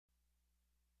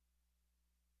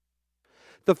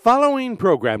The following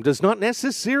program does not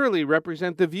necessarily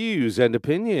represent the views and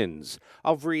opinions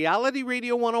of Reality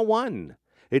Radio 101,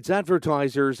 its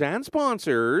advertisers and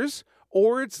sponsors,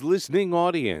 or its listening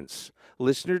audience.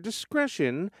 Listener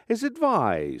discretion is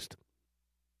advised.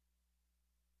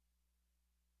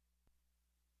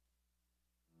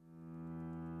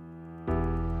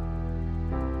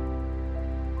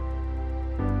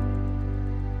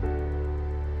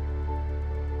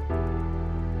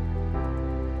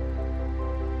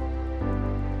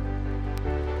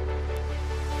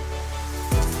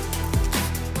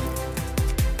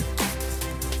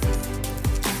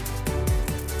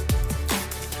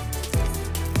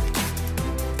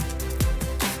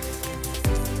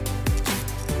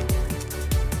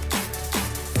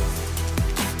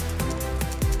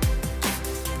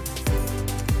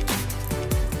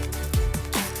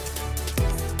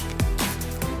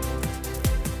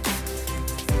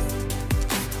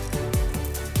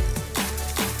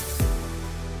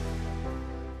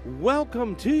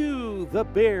 Welcome to the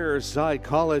Bear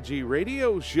Psychology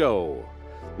Radio Show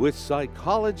with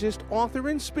psychologist, author,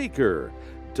 and speaker,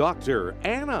 Dr.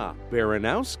 Anna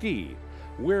Baranowski,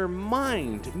 where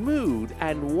mind, mood,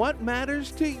 and what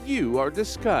matters to you are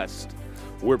discussed.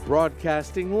 We're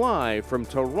broadcasting live from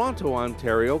Toronto,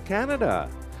 Ontario, Canada,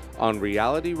 on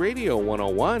Reality Radio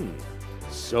 101.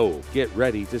 So get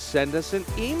ready to send us an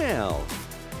email.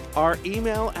 Our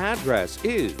email address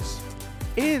is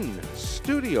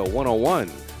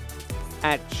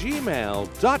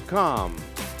instudio101@gmail.com.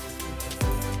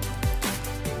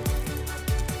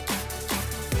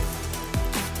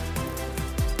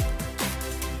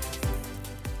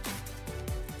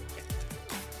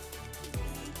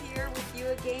 Here with you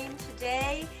again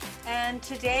today, and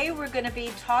today we're going to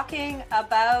be talking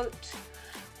about,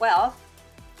 well,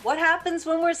 what happens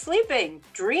when we're sleeping,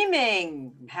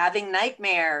 dreaming, having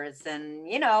nightmares, and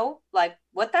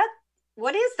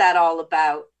what is that all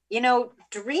about?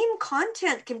 Dream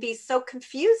content can be so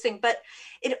confusing, but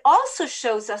it also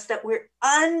shows us that we're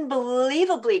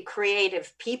unbelievably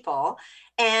creative people.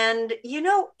 And,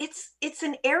 it's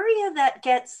an area that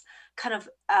gets kind of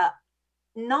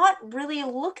not really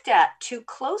looked at too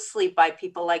closely by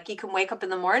people. Like, you can wake up in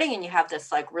the morning and you have this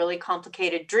like really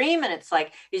complicated dream, and it's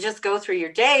like you just go through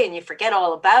your day and you forget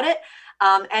all about it.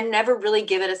 And never really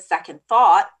give it a second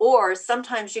thought. Or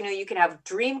sometimes, you can have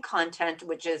dream content,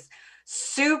 which is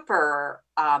super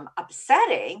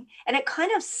upsetting, and it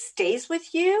kind of stays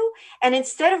with you. And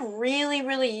instead of really,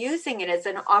 really using it as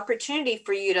an opportunity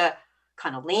for you to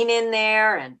kind of lean in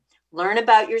there and learn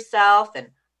about yourself and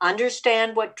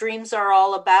understand what dreams are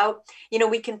all about,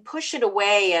 we can push it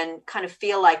away and kind of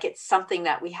feel like it's something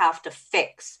that we have to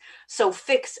fix. So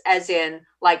fix as in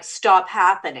like stop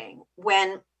happening.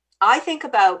 When I think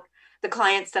about the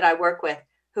clients that I work with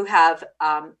who have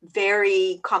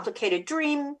very complicated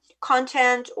dream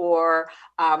content or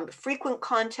frequent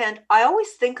content, I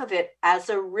always think of it as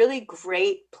a really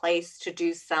great place to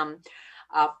do some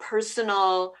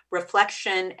personal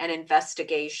reflection and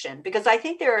investigation, because I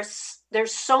think there's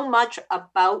so much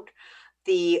about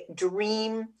the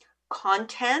dream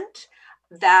content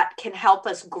that can help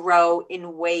us grow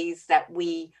in ways that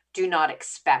we do not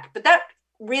expect. But that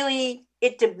really,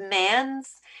 it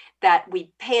demands that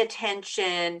we pay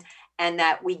attention and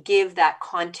that we give that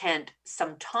content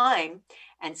some time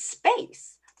and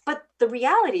space. But the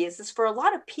reality is for a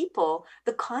lot of people,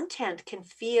 the content can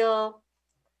feel,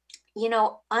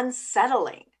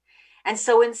 unsettling. And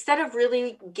so instead of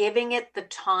really giving it the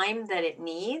time that it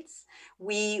needs,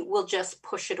 we will just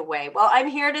push it away. Well, I'm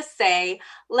here to say,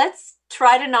 let's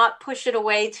try to not push it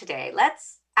away today.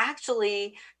 Let's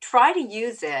actually try to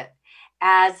use it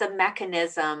as a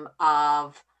mechanism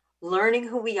of learning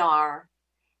who we are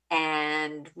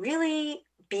and really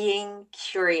being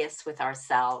curious with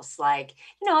ourselves. Like,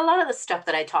 a lot of the stuff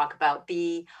that I talk about,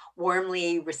 be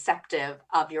warmly receptive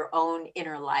of your own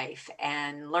inner life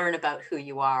and learn about who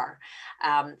you are.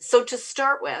 So to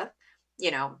start with,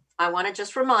 I want to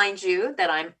just remind you that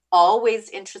I'm always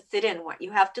interested in what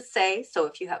you have to say. So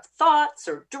if you have thoughts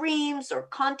or dreams or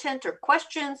content or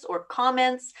questions or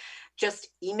comments, just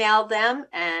email them.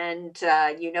 And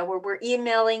where we're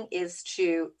emailing is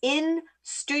to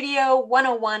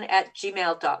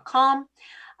instudio101@gmail.com.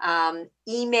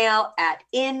 Email at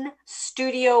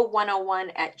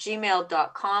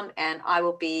instudio101@gmail.com, and I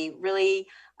will be really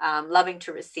loving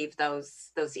to receive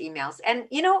those emails. And,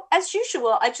 as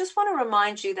usual, I just want to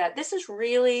remind you that this is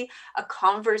really a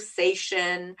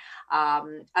conversation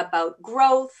about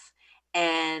growth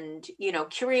and,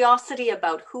 curiosity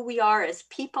about who we are as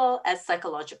people, as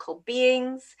psychological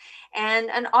beings, and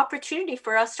an opportunity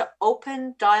for us to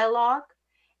open dialogue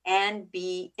and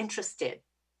be interested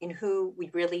in who we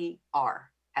really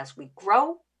are as we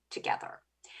grow together.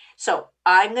 So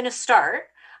I'm going to start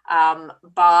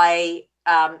by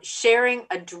sharing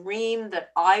a dream that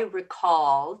I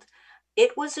recalled.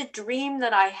 It was a dream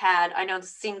that I had. I know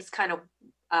this seems kind of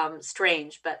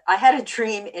strange, but I had a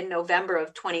dream in November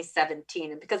of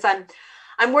 2017. And because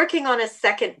I'm working on a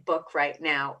second book right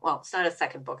now. Well, it's not a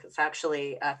second book. It's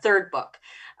actually a third book,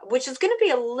 which is going to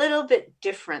be a little bit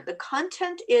different. The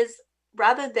content is,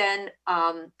 rather than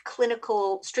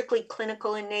strictly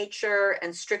clinical in nature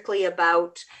and strictly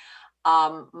about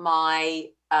my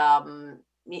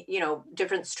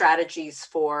different strategies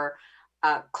for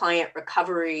client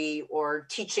recovery, or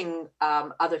teaching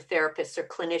other therapists or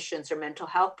clinicians or mental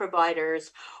health providers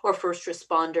or first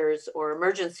responders or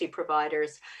emergency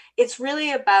providers. It's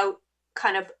really about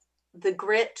kind of the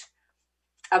grit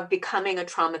of becoming a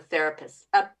trauma therapist,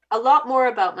 a lot more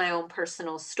about my own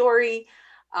personal story,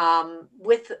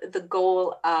 with the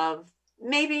goal of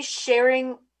maybe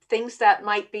sharing things that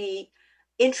might be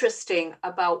interesting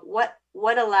about what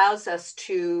allows us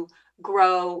to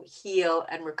grow, heal,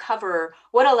 and recover,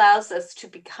 what allows us to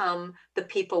become the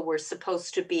people we're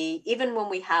supposed to be, even when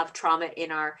we have trauma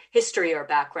in our history or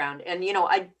background. And,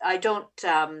 I don't,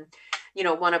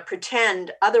 want to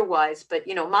pretend otherwise, but,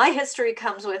 my history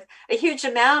comes with a huge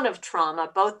amount of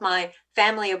trauma, both my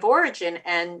family of origin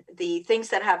and the things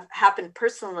that have happened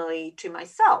personally to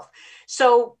myself.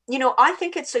 So, I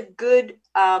think it's a good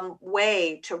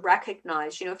way to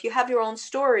recognize, if you have your own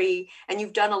story and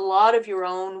you've done a lot of your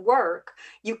own work,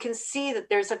 you can see that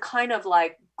there's a kind of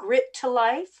like grit to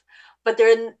life. But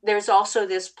then there's also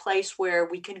this place where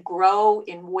we can grow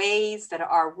in ways that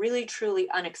are really, truly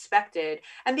unexpected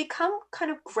and become kind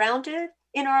of grounded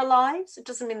in our lives. It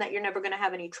doesn't mean that you're never going to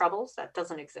have any troubles. That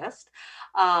doesn't exist.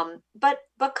 But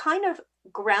kind of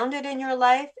grounded in your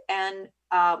life, and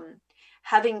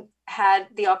having had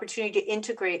the opportunity to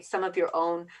integrate some of your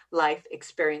own life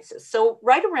experiences. So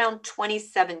right around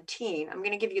 2017, I'm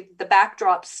going to give you the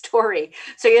backdrop story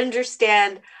so you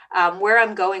understand where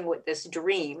I'm going with this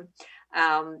dream.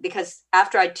 Because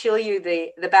after I tell you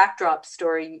the backdrop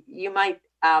story, you might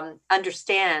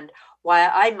understand why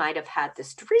I might have had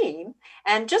this dream,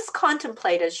 and just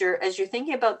contemplate as you're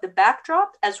thinking about the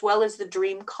backdrop as well as the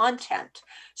dream content.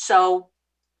 So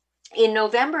in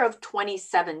November of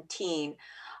 2017,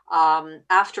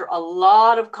 after a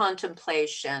lot of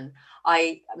contemplation,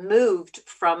 I moved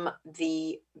from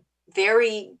the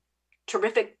very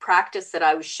terrific practice that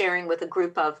I was sharing with a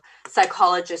group of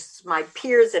psychologists, my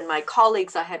peers and my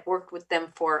colleagues. I had worked with them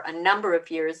for a number of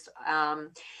years,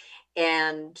 more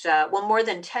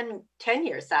than 10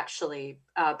 years actually,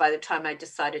 by the time I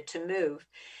decided to move.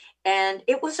 And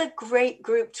it was a great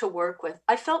group to work with.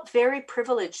 I felt very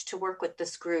privileged to work with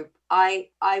this group. I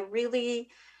really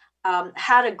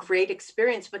had a great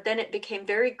experience, but then it became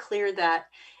very clear that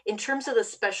in terms of the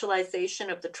specialization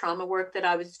of the trauma work that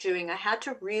I was doing, I had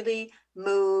to really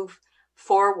move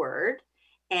forward.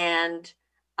 And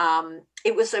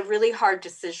it was a really hard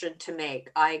decision to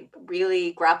make. I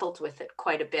really grappled with it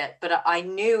quite a bit, but I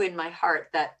knew in my heart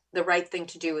that the right thing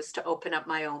to do was to open up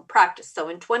my own practice. So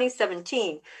in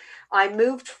 2017, I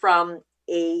moved from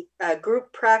a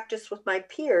group practice with my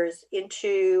peers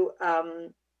into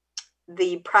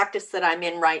the practice that I'm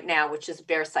in right now, which is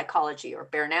Bear Psychology, or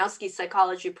Baranowski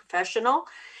Psychology Professional.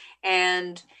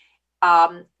 And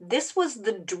this was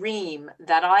the dream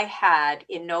that I had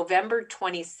in November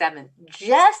 27th,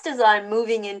 just as I'm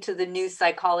moving into the new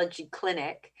psychology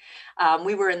clinic.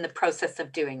 We were in the process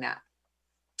of doing that.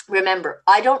 Remember,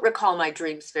 I don't recall my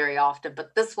dreams very often,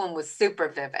 but this one was super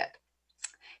vivid.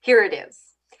 Here it is.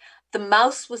 The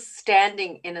mouse was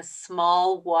standing in a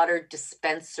small water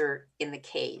dispenser in the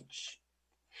cage.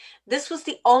 This was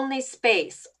the only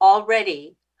space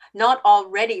not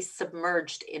already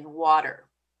submerged in water.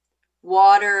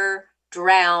 Water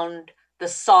drowned the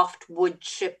soft wood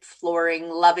chip flooring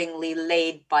lovingly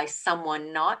laid by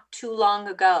someone not too long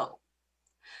ago.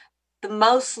 The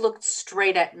mouse looked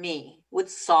straight at me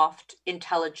with soft,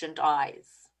 intelligent eyes.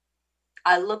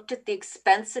 I looked at the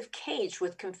expensive cage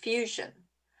with confusion.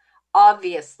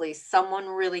 Obviously, someone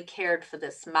really cared for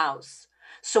this mouse.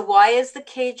 So why is the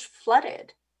cage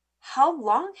flooded? How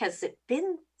long has it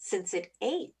been since it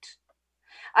ate?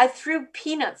 I threw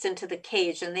peanuts into the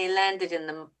cage and they landed in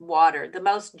the water. The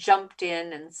mouse jumped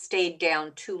in and stayed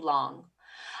down too long.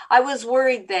 I was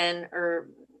worried then,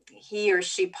 he or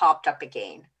she popped up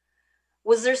again.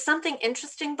 Was there something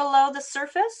interesting below the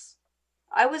surface?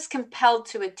 I was compelled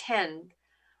to attend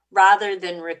rather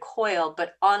than recoil,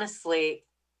 but honestly,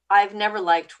 I've never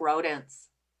liked rodents.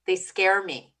 They scare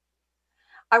me.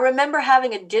 I remember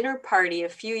having a dinner party a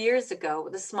few years ago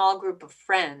with a small group of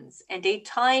friends, and a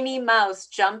tiny mouse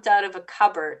jumped out of a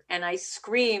cupboard, and I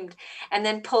screamed and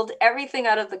then pulled everything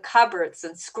out of the cupboards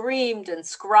and screamed and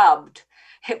scrubbed.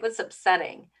 It was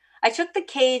upsetting. I took the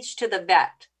cage to the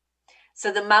vet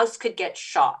so the mouse could get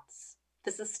shots.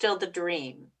 This is still the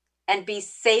dream, and be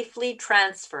safely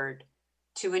transferred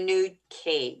to a new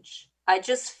cage. I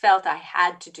just felt I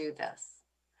had to do this.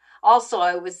 Also,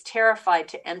 I was terrified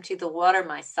to empty the water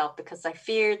myself because I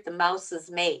feared the mouse's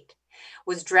mate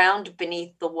was drowned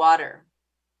beneath the water.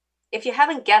 If you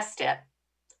haven't guessed it,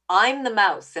 I'm the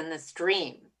mouse in this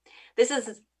dream. This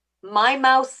is my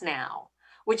mouse now,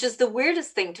 which is the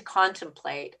weirdest thing to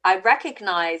contemplate. I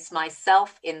recognize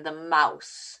myself in the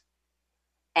mouse,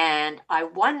 and I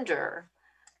wonder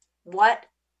what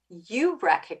you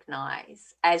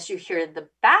recognize as you hear the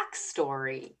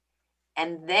backstory,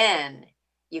 and then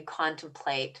you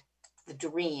contemplate the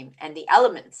dream and the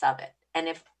elements of it. And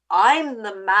if I'm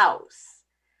the mouse,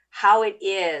 how it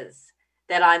is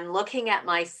that I'm looking at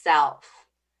myself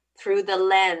through the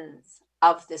lens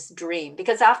of this dream.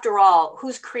 Because after all,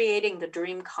 who's creating the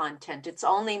dream content? It's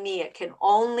only me. It can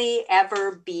only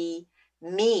ever be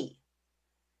me.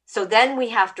 So then we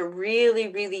have to really,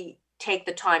 really take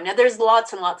the time. Now, there's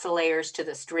lots and lots of layers to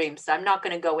this dream, so I'm not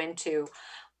going to go into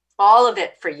all of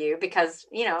it for you because,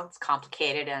 it's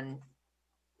complicated and,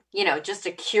 just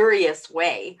a curious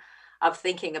way of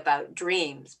thinking about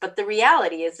dreams. But the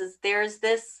reality is there's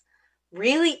this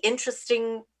really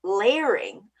interesting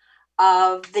layering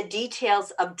of the details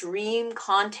of dream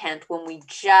content when we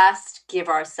just give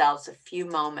ourselves a few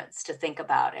moments to think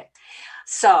about it.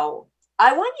 So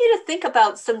I want you to think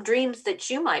about some dreams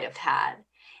that you might have had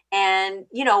and,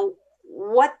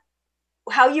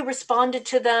 how you responded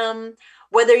to them,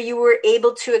 whether you were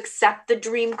able to accept the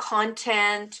dream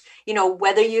content,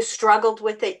 whether you struggled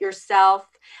with it yourself.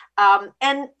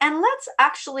 And let's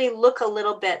actually look a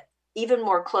little bit even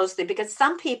more closely, because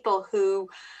some people who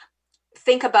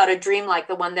think about a dream like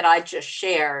the one that I just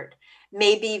shared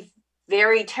may be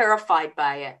very terrified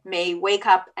by it, may wake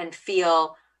up and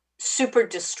feel super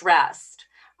distressed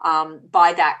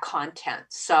by that content.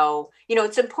 So,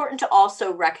 it's important to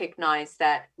also recognize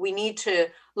that we need to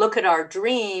look at our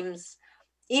dreams,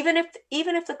 even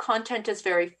if the content is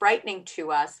very frightening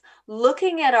to us,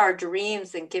 looking at our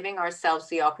dreams and giving ourselves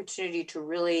the opportunity to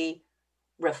really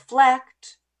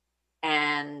reflect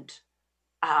and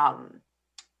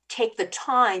take the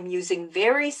time using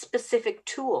very specific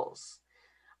tools,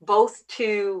 both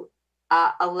to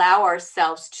allow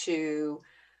ourselves to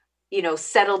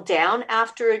settle down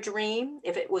after a dream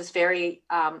if it was very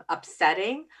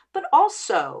upsetting, but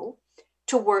also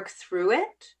to work through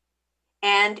it.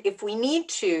 And if we need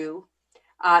to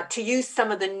use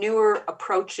some of the newer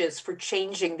approaches for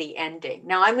changing the ending.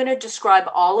 Now, I'm going to describe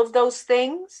all of those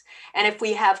things. And if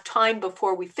we have time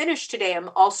before we finish today, I'm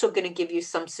also going to give you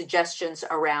some suggestions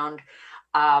around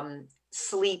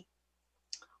sleep,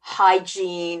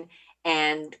 hygiene,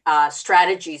 and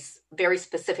strategies very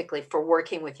specifically for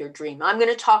working with your dream. I'm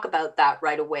going to talk about that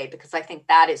right away because I think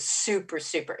that is super,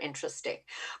 super interesting.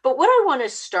 But what I want to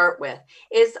start with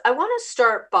is I want to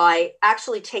start by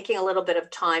actually taking a little bit of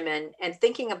time and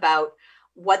thinking about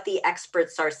what the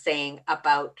experts are saying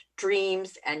about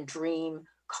dreams and dream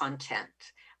content.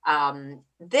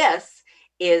 This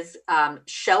is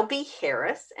Shelby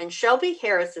Harris, and Shelby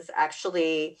Harris is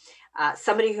actually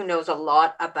somebody who knows a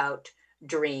lot about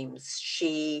dreams.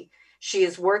 She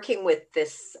is working with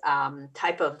this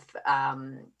type of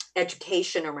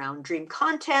education around dream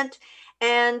content.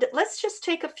 And let's just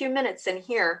take a few minutes and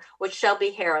hear what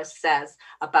Shelby Harris says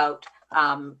about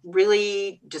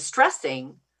really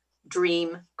distressing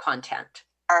dream content.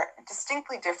 Are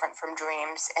distinctly different from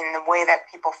dreams in the way that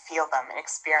people feel them and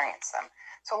experience them.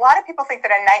 So a lot of people think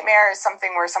that a nightmare is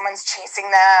something where someone's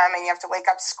chasing them and you have to wake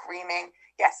up screaming.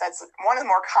 Yes, that's one of the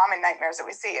more common nightmares that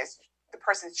we see is the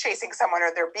person's chasing someone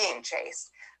or they're being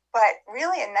chased. But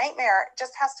really a nightmare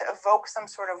just has to evoke some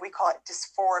sort of, we call it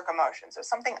dysphoric emotion. So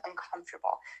something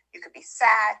uncomfortable. You could be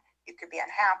sad, you could be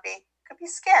unhappy, you could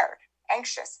be scared,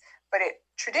 anxious. But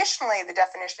traditionally the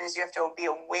definition is you have to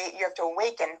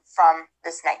awaken from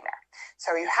this nightmare.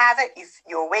 So you have it,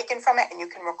 you awaken from it, and you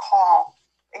can recall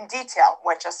in detail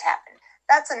what just happened.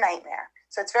 That's a nightmare.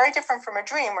 So it's very different from a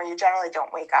dream where you generally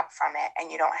don't wake up from it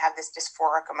and you don't have this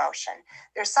dysphoric emotion.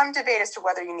 There's some debate as to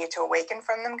whether you need to awaken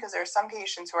from them, because there are some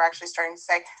patients who are actually starting to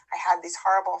say, I had these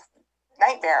horrible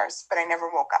nightmares, but I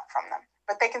never woke up from them.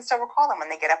 But they can still recall them when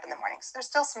they get up in the morning. So there's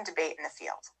still some debate in the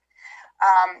field.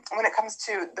 When it comes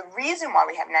to the reason why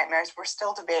we have nightmares, we're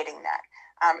still debating that.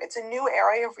 It's a new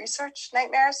area of research,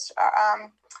 nightmares.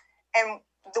 And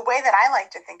the way that I like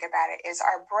to think about it is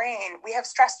our brain, we have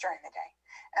stress during the day,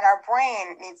 and our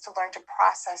brain needs to learn to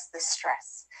process this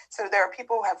stress. So there are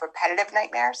people who have repetitive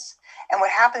nightmares, and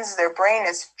what happens is their brain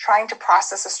is trying to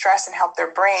process the stress and help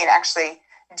their brain actually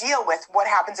deal with what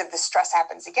happens if the stress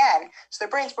happens again. So their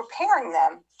brain's preparing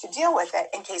them to deal with it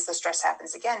in case the stress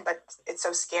happens again, but it's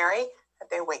so scary that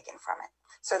they awaken from it.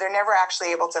 So they're never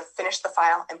actually able to finish the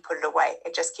file and put it away.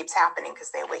 It just keeps happening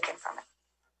because they awaken from it.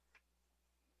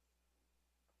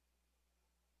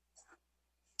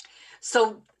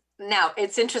 So now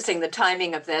it's interesting, the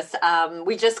timing of this.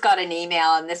 We just got an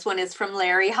email, and this one is from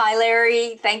Larry. Hi,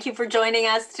 Larry. Thank you for joining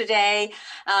us today.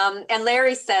 And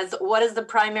Larry says, what is the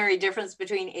primary difference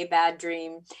between a bad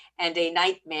dream and a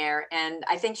nightmare? And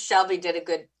I think Shelby did a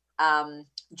good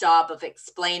job of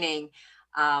explaining,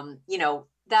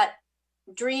 that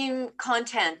dream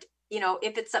content,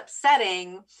 if it's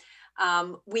upsetting,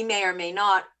 we may or may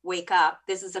not wake up.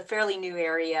 This is a fairly new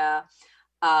area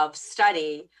of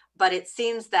study, but it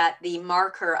seems that the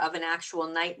marker of an actual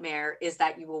nightmare is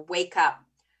that you will wake up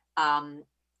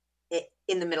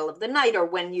in the middle of the night, or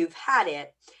when you've had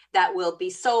it, that will be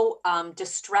so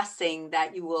distressing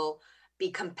that you will be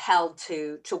compelled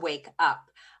to wake up.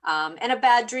 And a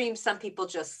bad dream, some people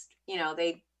just,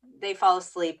 they fall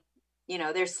asleep,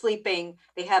 they're sleeping,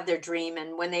 they have their dream,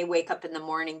 and when they wake up in the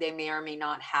morning, they may or may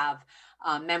not have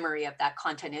memory of that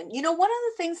content. And one of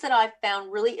the things that I've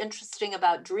found really interesting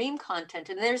about dream content,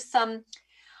 and there's some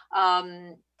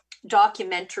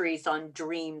documentaries on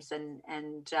dreams,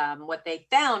 and what they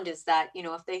found is that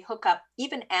if they hook up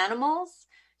even animals,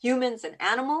 humans and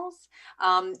animals,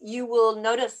 you will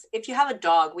notice, if you have a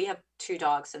dog, we have 2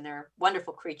 dogs and they're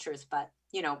wonderful creatures, but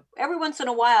every once in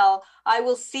a while, I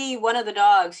will see one of the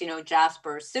dogs,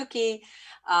 Jasper, Suki,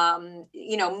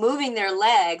 moving their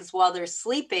legs while they're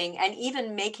sleeping, and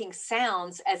even making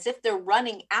sounds as if they're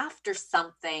running after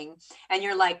something. And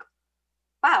you're like,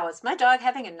 wow, is my dog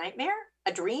having a nightmare,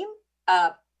 a dream,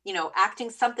 acting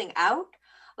something out?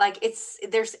 Like it's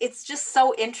just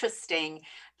so interesting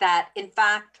that, in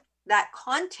fact, that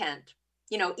content,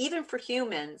 even for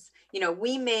humans,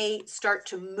 we may start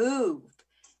to move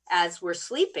as we're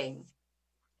sleeping.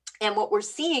 And what we're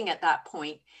seeing at that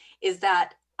point is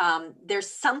that there's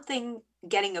something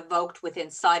getting evoked within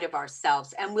inside of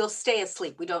ourselves, and we'll stay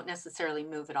asleep. We don't necessarily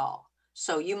move at all.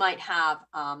 So you might have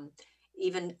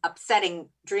even upsetting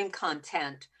dream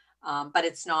content, but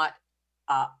it's not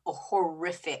a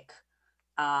horrific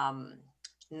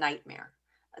nightmare.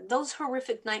 Those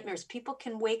horrific nightmares, people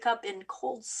can wake up in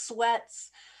cold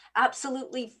sweats,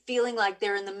 absolutely feeling like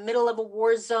they're in the middle of a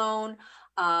war zone,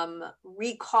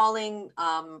 recalling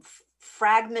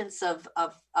fragments of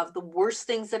the worst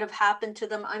things that have happened to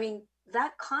them. I mean,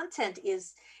 that content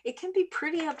it can be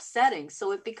pretty upsetting.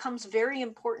 So it becomes very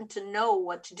important to know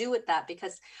what to do with that,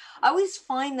 because I always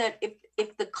find that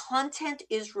if the content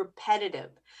is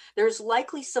repetitive, there's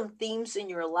likely some themes in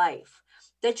your life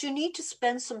that you need to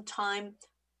spend some time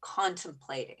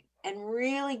contemplating and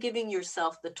really giving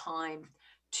yourself the time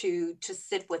to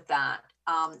sit with that.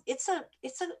 It's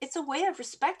a way of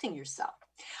respecting yourself.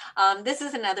 This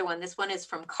is another one. This one is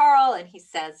from Carl, and he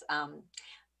says,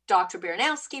 Dr.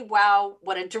 Baranowski, wow,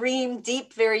 what a dream.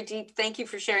 Deep, very deep. Thank you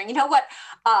for sharing. You know what?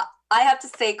 I have to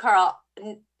say, Carl,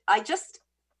 I just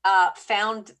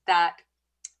found that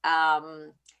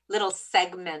little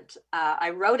segment. I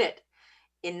wrote it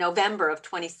in November of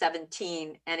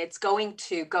 2017, and it's going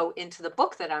to go into the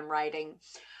book that I'm writing.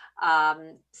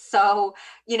 So,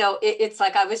 it's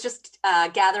like I was just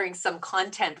gathering some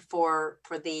content for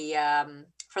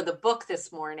the book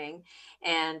this morning,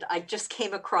 and I just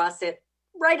came across it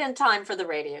right in time for the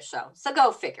radio show. So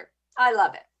go figure. I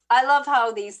love it. I love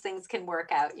how these things can work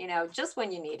out, just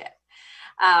when you need it.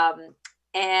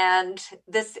 And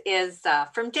this is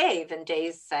from Dave, and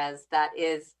Dave says that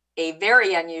is a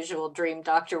very unusual dream,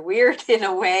 Dr. Weird in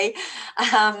a way.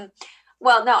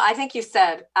 Well, no, I think you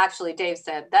said, actually, Dave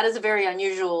said, that is a very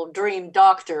unusual dream,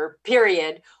 doctor,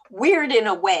 period. Weird in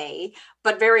a way,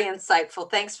 but very insightful.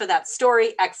 Thanks for that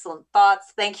story. Excellent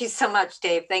thoughts. Thank you so much,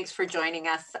 Dave. Thanks for joining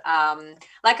us.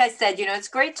 Like I said, it's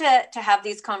great to have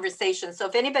these conversations. So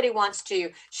if anybody wants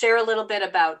to share a little bit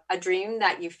about a dream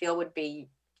that you feel would be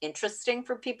interesting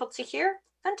for people to hear,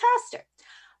 fantastic.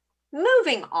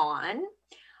 Moving on,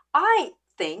 I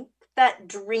think that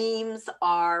dreams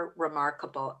are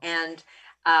remarkable. And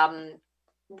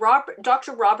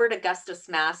Dr. Robert Augustus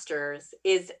Masters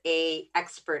is an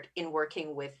expert in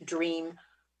working with dream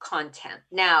content.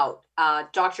 Now,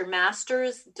 Dr.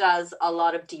 Masters does a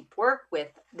lot of deep work with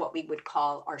what we would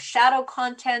call our shadow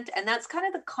content. And that's kind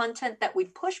of the content that we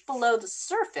push below the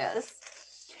surface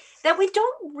that we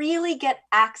don't really get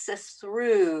access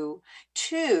through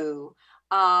to,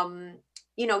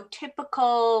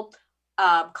 typical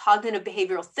cognitive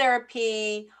behavioral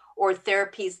therapy or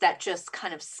therapies that just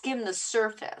kind of skim the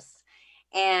surface.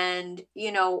 And,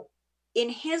 in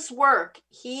his work,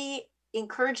 he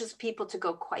encourages people to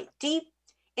go quite deep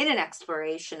in an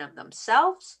exploration of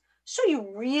themselves. So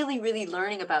you're really, really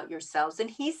learning about yourselves. And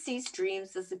he sees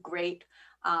dreams as a great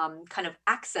kind of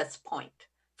access point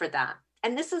for that.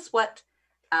 And this is what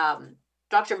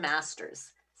Dr.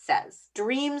 Masters says.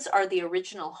 Dreams are the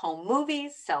original home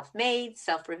movies, self-made,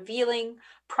 self-revealing,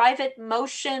 private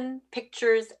motion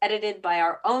pictures edited by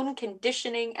our own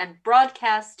conditioning and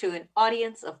broadcast to an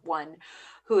audience of one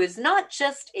who is not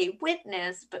just a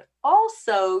witness, but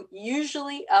also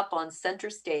usually up on center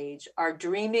stage. Our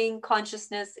dreaming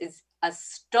consciousness is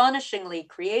astonishingly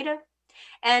creative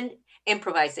and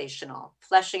improvisational,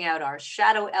 fleshing out our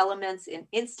shadow elements in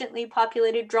instantly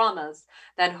populated dramas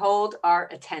that hold our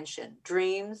attention.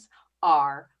 Dreams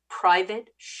are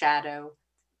private shadow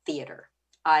theater.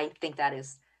 I think that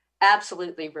is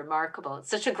absolutely remarkable. It's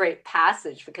such a great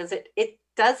passage because it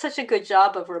does such a good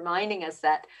job of reminding us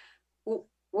that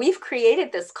we've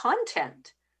created this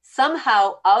content.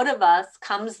 Somehow out of us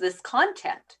comes this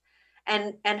content.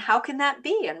 And how can that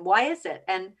be? And why is it?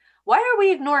 And why are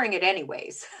we ignoring it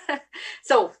anyways?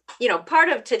 So, part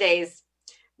of today's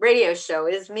radio show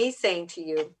is me saying to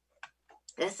you,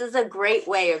 this is a great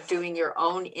way of doing your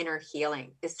own inner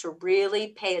healing, is to really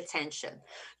pay attention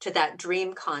to that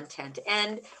dream content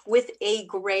and with a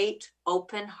great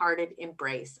open-hearted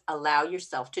embrace, allow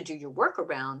yourself to do your work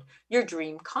around your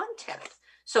dream content.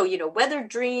 So, whether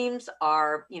dreams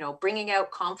are, bringing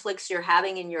out conflicts you're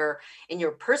having in your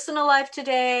personal life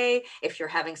today, if you're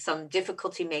having some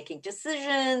difficulty making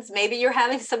decisions, maybe you're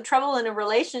having some trouble in a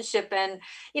relationship and,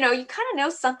 you kind of know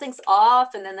something's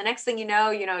off. And then the next thing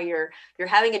you're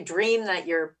having a dream that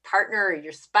your partner or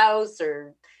your spouse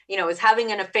or, is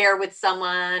having an affair with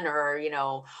someone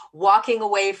or, walking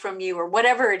away from you or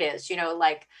whatever it is,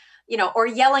 or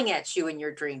yelling at you in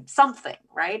your dream, something,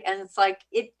 right? And it's like,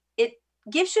 it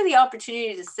gives you the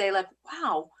opportunity to say like,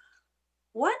 wow,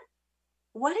 what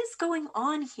is going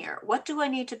on here? What do I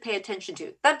need to pay attention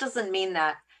to? That doesn't mean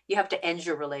that you have to end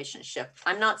your relationship.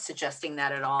 I'm not suggesting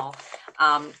that at all.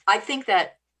 I think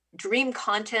that dream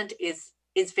content is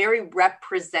very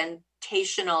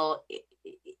representational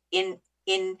in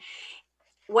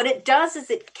what it does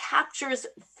is it captures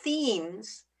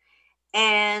themes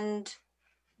and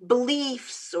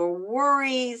beliefs or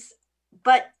worries,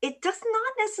 but it does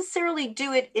not necessarily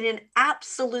do it in an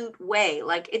absolute way.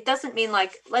 Like it doesn't mean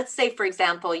like, let's say, for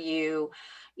example, you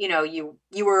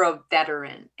were a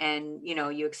veteran and,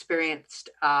 you experienced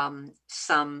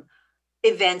some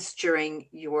events during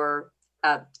your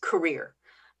career,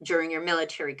 during your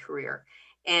military career.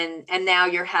 And now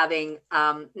you're having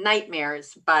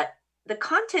nightmares, but the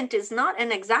content is not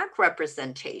an exact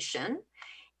representation.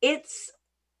 It's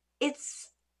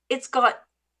got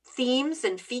themes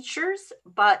and features,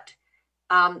 but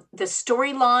the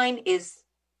storyline is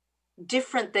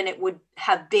different than it would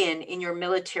have been in your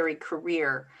military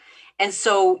career. And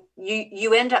so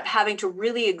you end up having to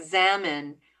really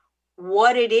examine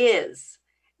what it is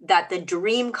that the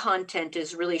dream content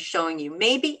is really showing you.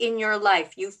 Maybe in your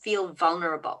life you feel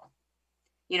vulnerable.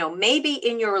 Maybe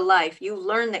in your life you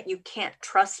learn that you can't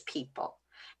trust people.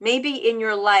 Maybe in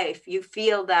your life you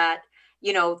feel that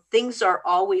things are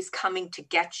always coming to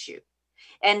get you.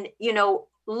 And,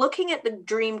 looking at the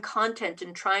dream content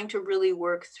and trying to really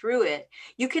work through it,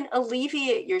 you can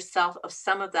alleviate yourself of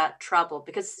some of that trouble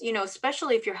because,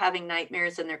 especially if you're having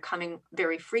nightmares and they're coming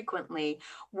very frequently,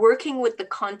 working with the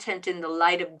content in the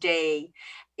light of day,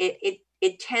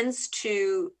 it tends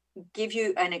to give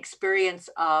you an experience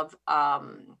of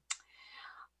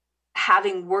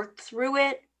having worked through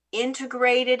it,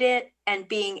 integrated it, and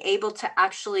being able to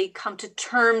actually come to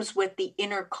terms with the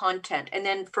inner content. And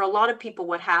then for a lot of people,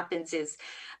 what happens is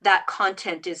that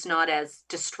content is not as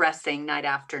distressing night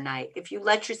after night if you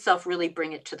let yourself really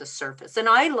bring it to the surface. And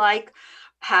I like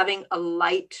having a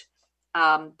light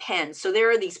pen. So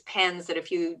there are these pens that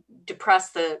if you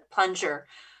depress the plunger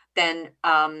then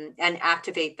and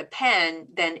activate the pen,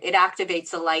 then it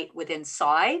activates a light within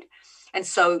inside. And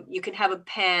so you can have a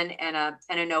pen and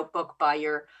a notebook by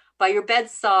your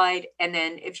bedside. And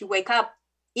then if you wake up,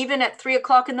 even at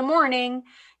 3:00 in the morning,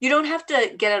 you don't have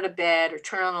to get out of bed or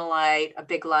turn on a light, a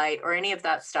big light, or any of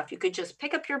that stuff. You could just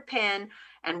pick up your pen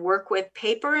and work with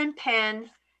paper and pen,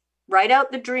 write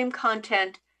out the dream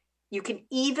content, You can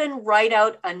even write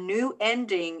out a new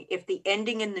ending if the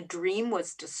ending in the dream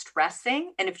was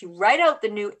distressing. And if you write out the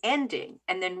new ending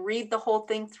and then read the whole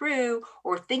thing through,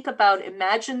 or think about,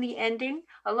 imagine the ending,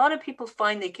 a lot of people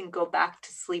find they can go back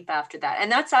to sleep after that.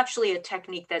 And that's actually a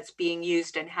technique that's being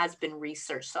used and has been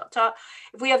researched. So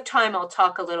if we have time, I'll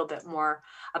talk a little bit more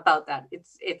about that.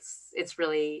 It's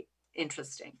really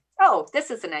interesting. Oh,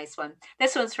 this is a nice one.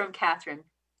 This one's from Catherine.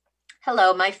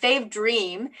 Hello, my fave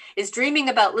dream is dreaming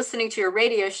about listening to your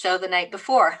radio show the night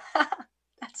before.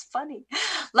 That's funny.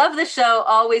 Love the show,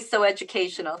 always so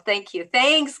educational. Thank you.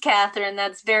 Thanks, Catherine.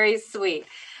 That's very sweet.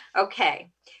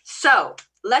 Okay, so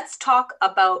let's talk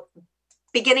about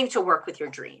beginning to work with your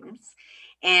dreams.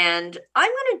 And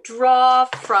I'm going to draw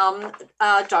from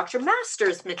Dr.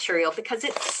 Masters' material because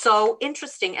it's so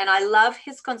interesting. And I love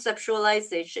his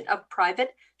conceptualization of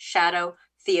private shadow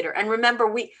theater. And remember,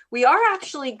 we are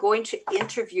actually going to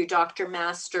interview Dr.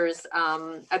 Masters,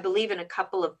 I believe, in a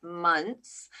couple of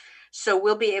months. So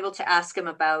we'll be able to ask him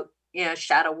about,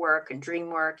 shadow work and dream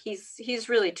work. He's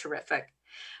really terrific.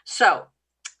 So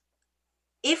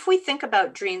if we think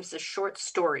about dreams as short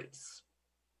stories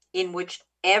in which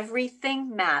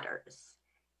everything matters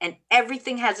and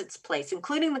everything has its place,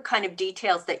 including the kind of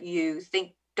details that you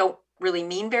think don't really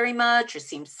mean very much or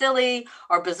seem silly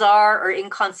or bizarre or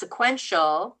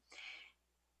inconsequential,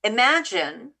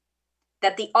 imagine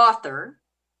that the author,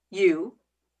 you're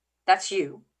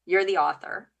the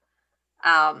author,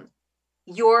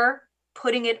 you're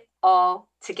putting it all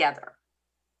together.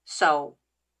 So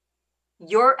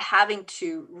you're having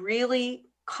to really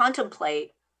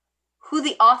contemplate who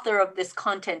the author of this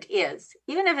content is,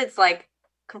 even if it's like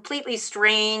completely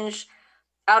strange,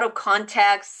 out of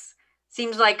context,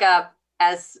 seems like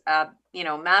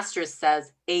Masters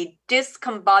says, a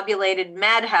discombobulated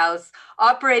madhouse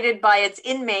operated by its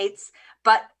inmates,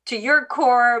 but to your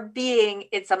core being,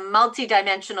 it's a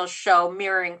multi-dimensional show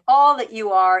mirroring all that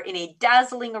you are in a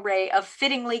dazzling array of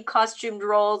fittingly costumed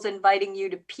roles, inviting you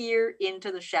to peer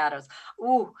into the shadows.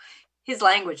 Ooh, his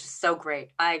language is so great.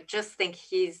 I just think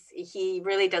he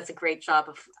really does a great job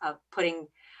of putting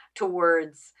to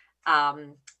words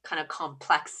kind of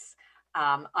complex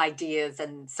ideas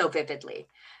and so vividly.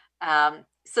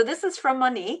 So this is from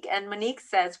Monique, and Monique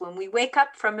says, when we wake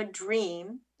up from a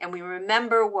dream and we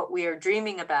remember what we are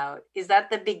dreaming about, is that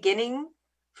the beginning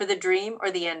for the dream or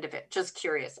the end of it? Just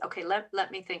curious. Okay,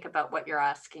 let me think about what you're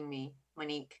asking me,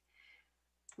 Monique.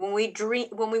 When we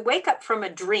wake up from a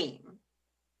dream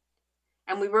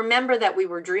and we remember that we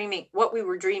were dreaming, what we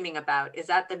were dreaming about, is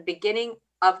that the beginning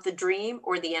of the dream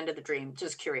or the end of the dream?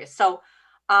 Just curious. So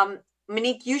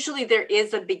Monique, usually there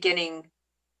is a beginning,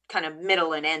 kind of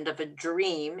middle and end of a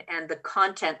dream, and the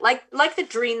content, like the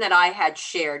dream that I had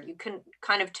shared, you can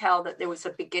kind of tell that there was a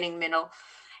beginning, middle,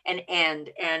 and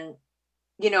end. And,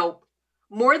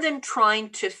 more than trying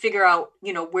to figure out,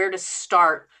 where to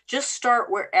start, just start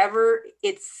wherever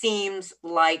it seems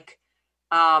like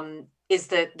is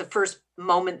the first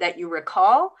moment that you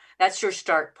recall. That's your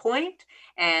start point.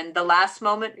 And the last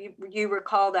moment you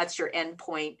recall, that's your end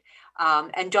point.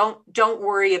 And don't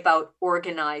worry about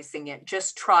organizing it.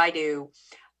 Just try to,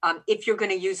 if you're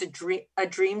going to use a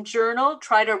dream journal,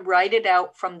 try to write it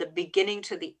out from the beginning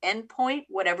to the end point,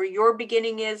 whatever your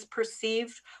beginning is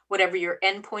perceived, whatever your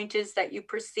end point is that you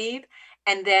perceive,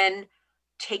 and then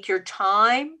take your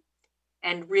time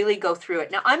and really go through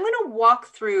it. Now, I'm going to walk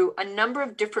through a number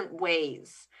of different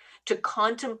ways to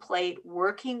contemplate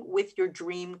working with your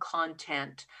dream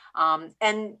content.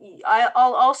 And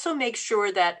I'll also make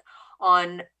sure that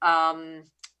on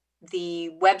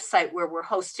the website where we're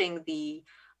hosting the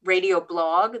radio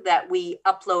blog, that we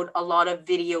upload a lot of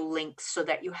video links so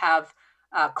that you have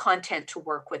content to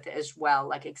work with as well,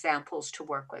 like examples to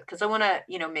work with. Because I want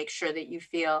to, make sure that you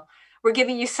feel we're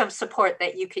giving you some support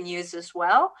that you can use as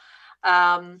well.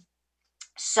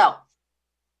 So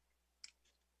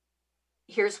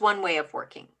here's one way of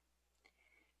working.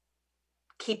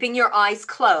 Keeping your eyes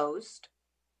closed,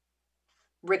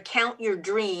 recount your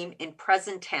dream in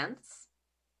present tense.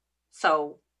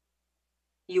 So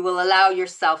you will allow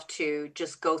yourself to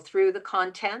just go through the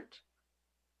content.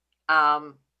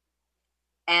 And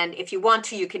if you want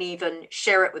to, you can even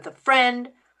share it with a friend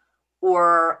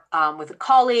or with a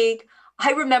colleague.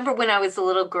 I remember when I was a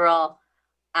little girl,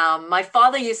 my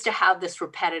father used to have this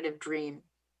repetitive dream.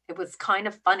 It was kind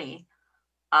of funny.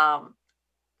 I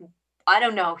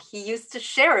don't know. He used to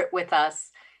share it with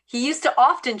us. He used to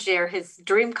often share his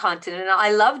dream content, and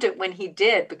I loved it when he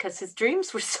did, because his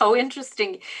dreams were so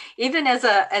interesting, even as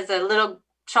a little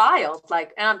child.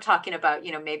 Like, and I'm talking about,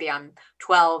 maybe I'm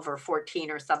 12 or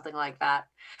 14 or something like that.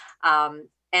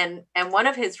 And one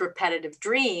of his repetitive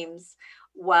dreams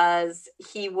was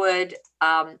he would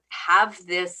have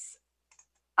this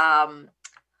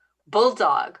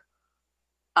bulldog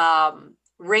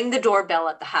ring the doorbell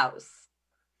at the house.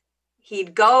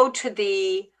 He'd go to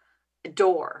the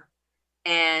door,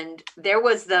 and there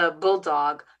was the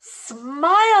bulldog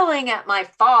smiling at my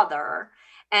father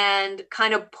and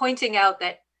kind of pointing out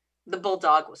that the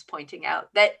bulldog was pointing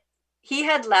out that he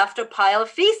had left a pile of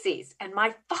feces. And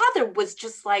my father was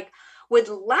just like, would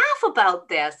laugh about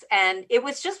this. And it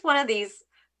was just one of these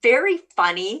very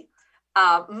funny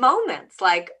moments,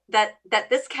 like that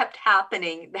this kept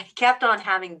happening, that he kept on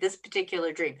having this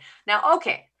particular dream. Now,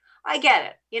 okay, I get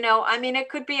it. You know, I mean, it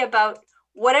could be about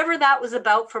whatever that was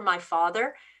about for my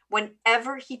father.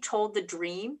 Whenever he told the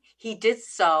dream, he did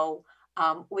so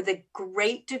with a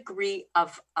great degree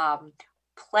of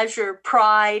pleasure,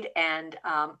 pride, and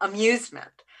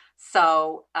amusement.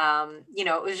 So, you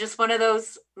know, it was just one of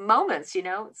those moments, you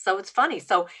know, so it's funny.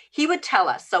 So he would tell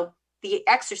us. So the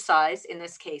exercise in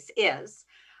this case is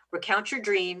recount your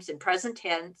dreams in present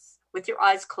tense with your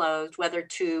eyes closed, whether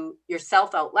to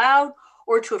yourself out loud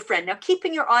or to a friend. Now,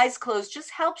 keeping your eyes closed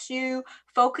just helps you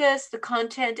focus the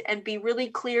content and be really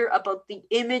clear about the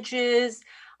images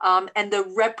and the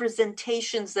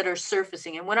representations that are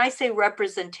surfacing. And when I say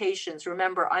representations,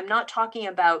 remember, I'm not talking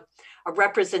about a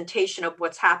representation of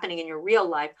what's happening in your real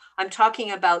life. I'm talking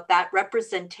about that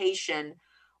representation,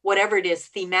 whatever it is,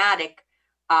 thematic,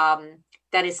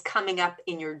 that is coming up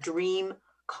in your dream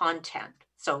content.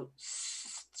 So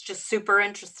it's just super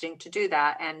interesting to do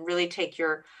that and really take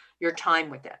your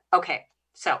time with it. Okay,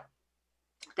 so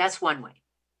that's one way.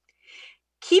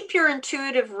 Keep your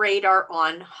intuitive radar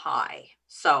on high.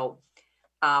 So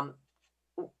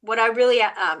what I really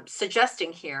am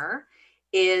suggesting here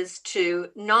is to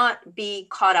not be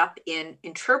caught up in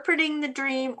interpreting the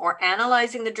dream or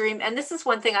analyzing the dream. And this is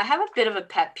one thing, I have a bit of a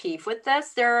pet peeve with this.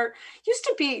 There used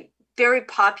to be very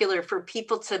popular for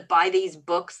people to buy these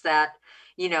books that,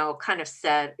 you know, kind of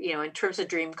said, you know, in terms of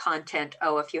dream content,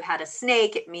 oh, if you had a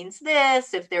snake, it means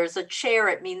this. If there's a chair,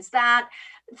 it means that.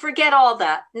 Forget all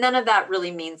that. None of that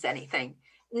really means anything.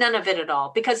 None of it at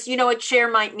all. Because, you know, a chair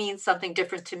might mean something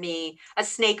different to me. A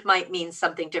snake might mean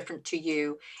something different to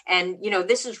you. And, you know,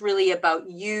 this is really about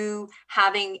you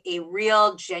having a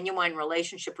real, genuine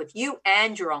relationship with you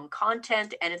and your own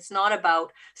content. And it's not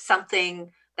about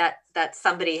something that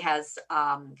somebody has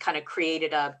kind of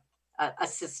created a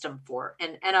system for.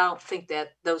 And I don't think that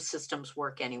those systems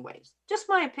work anyways. Just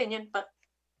my opinion, but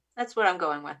that's what I'm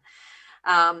going with.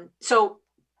 So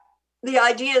the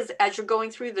idea is, as you're going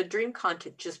through the dream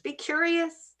content, just be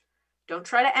curious. Don't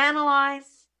try to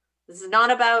analyze. This is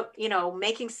not about, you know,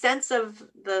 making sense of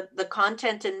the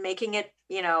content and making it,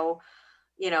 you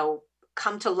know,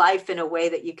 come to life in a way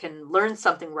that you can learn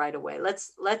something right away.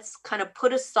 Let's kind of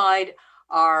put aside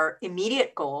our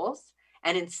immediate goals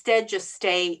and instead just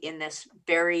stay in this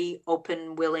very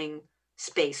open, willing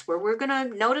space where we're going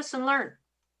to notice and learn.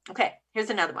 Okay,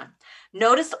 here's another one.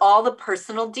 Notice all the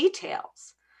personal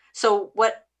details. So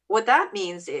what that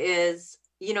means is,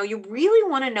 you know, you really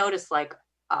want to notice, like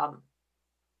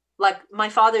my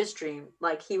father's dream,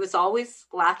 like he was always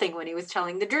laughing when he was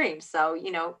telling the dream. So,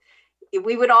 you know,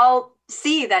 we would all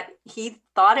see that he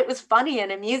thought it was funny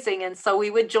and amusing. And so we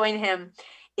would join him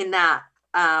in that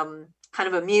kind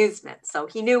of amusement. So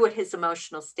he knew what his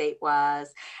emotional state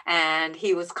was, and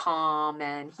he was calm,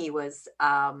 and he was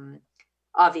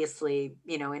obviously,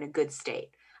 you know, in a good state,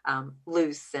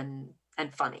 loose and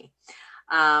funny.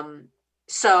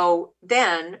 So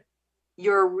then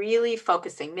you're really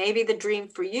focusing. Maybe the dream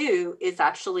for you is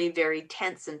actually very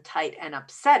tense and tight and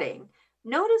upsetting.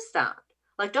 Notice that.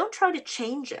 Like, don't try to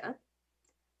change it.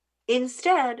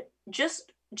 Instead,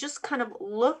 just kind of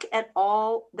look at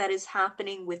all that is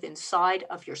happening with inside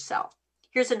of yourself.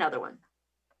 Here's another one.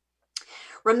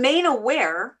 Remain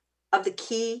aware of the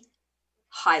key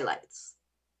highlights.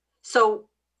 So,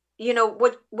 you know,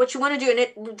 what you want to do,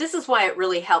 and this is why it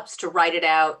really helps to write it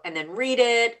out and then read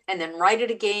it and then write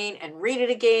it again and read it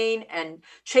again and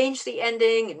change the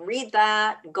ending and read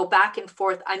that and go back and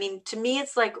forth. I mean, to me,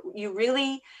 it's like you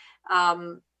really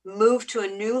move to a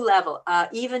new level,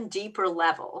 even deeper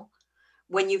level,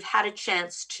 when you've had a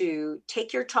chance to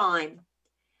take your time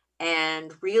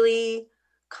and really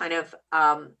kind of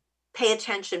pay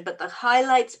attention. But the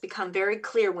highlights become very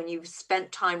clear when you've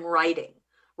spent time writing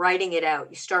it out.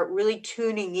 You start really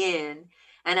tuning in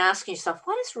and asking yourself,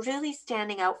 what is really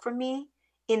standing out for me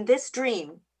in this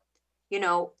dream? You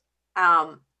know,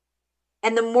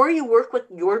 and the more you work with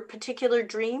your particular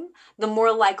dream, the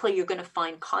more likely you're going to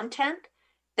find content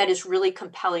that is really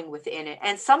compelling within it.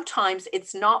 And sometimes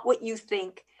it's not what you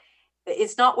think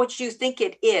it's not what you think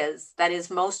it is that is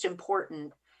most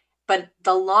important, but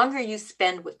the longer you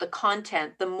spend with the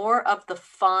content, the more of the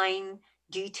fine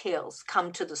details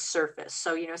come to the surface.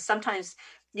 So, sometimes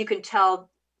you can tell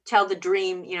the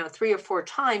dream, 3 or 4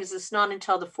 times. It's not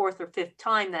until the 4th or 5th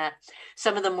time that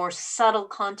some of the more subtle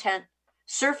content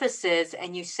surfaces,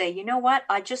 and you say, you know what?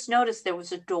 I just noticed there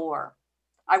was a door.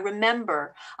 I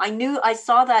remember, I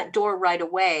saw that door right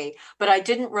away, but I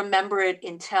didn't remember it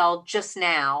until just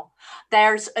now.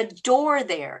 There's a door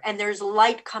there, and there's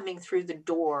light coming through the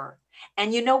door.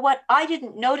 And you know what? I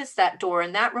didn't notice that door.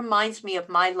 And that reminds me of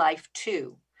my life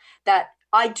too, that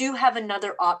I do have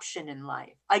another option in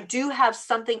life. I do have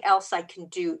something else I can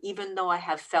do, even though I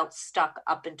have felt stuck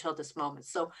up until this moment.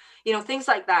 So, things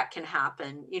like that can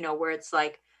happen, where it's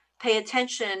like, pay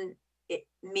attention. It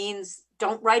means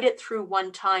don't write it through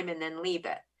one time and then leave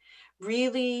it.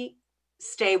 Really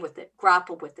stay with it,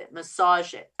 grapple with it,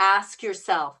 massage it. Ask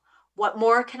yourself, what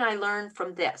more can I learn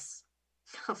from this?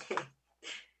 Okay.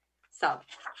 So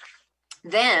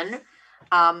then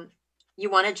you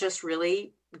want to just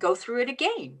really go through it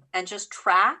again and just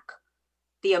track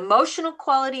the emotional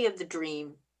quality of the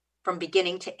dream from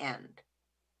beginning to end.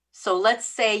 So let's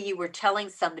say you were telling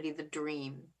somebody the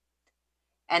dream,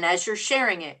 and as you're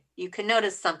sharing it, you can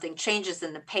notice something changes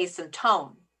in the pace and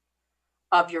tone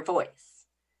of your voice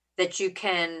that you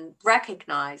can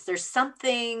recognize. There's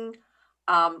something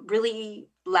really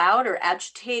loud or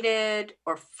agitated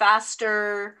or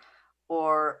faster,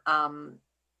 or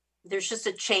there's just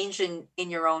a change in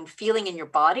your own feeling in your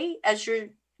body as you're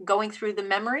going through the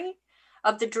memory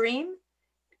of the dream.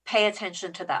 Pay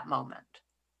attention to that moment.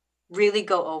 Really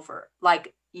go over,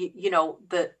 like,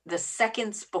 the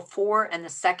seconds before and the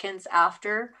seconds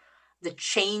after, the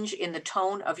change in the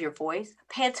tone of your voice.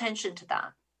 Pay attention to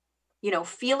that.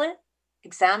 Feel it,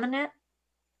 examine it,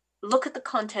 look at the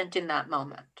content in that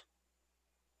moment.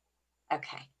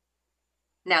 Okay.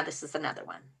 Now this is another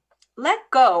one. Let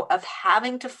go of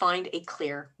having to find a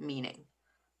clear meaning.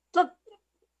 Look,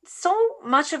 so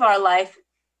much of our life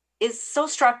is so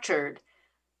structured.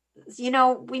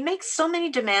 We make so many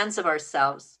demands of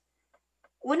ourselves.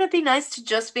 Wouldn't it be nice to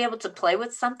just be able to play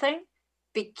with something?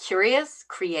 Be curious,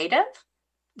 creative?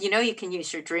 You can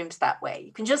use your dreams that way.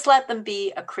 You can just let them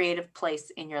be a creative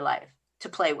place in your life to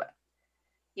play with,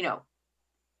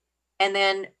 And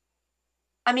then,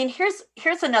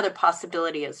 here's another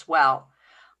possibility as well.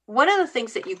 One of the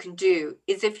things that you can do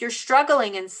is, if you're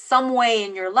struggling in some way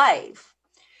in your life,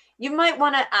 you might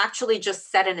want to actually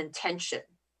just set an intention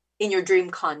in your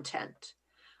dream content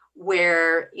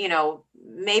where,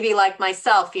 maybe like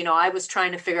myself, I was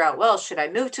trying to figure out, well, should I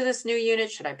move to this new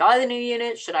unit? Should I buy the new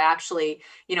unit? Should I actually,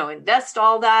 invest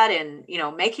all that in,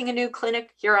 making a new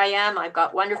clinic? Here I am. I've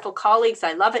got wonderful colleagues.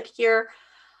 I love it here.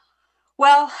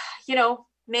 Well,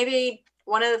 maybe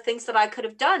one of the things that I could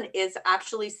have done is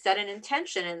actually set an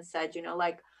intention and said,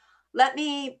 let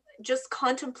me just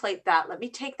contemplate that. Let me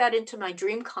take that into my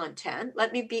dream content.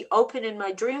 Let me be open in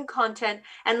my dream content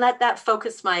and let that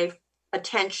focus my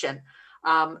attention.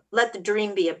 Let the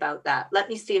dream be about that. Let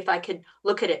me see if I could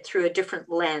look at it through a different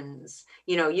lens,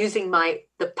 using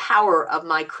the power of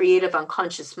my creative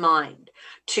unconscious mind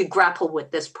to grapple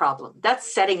with this problem.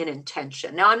 That's setting an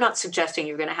intention. Now, I'm not suggesting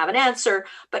you're going to have an answer,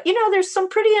 but there's some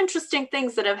pretty interesting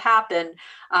things that have happened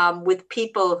with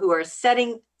people who are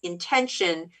setting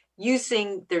intention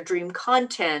using their dream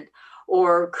content,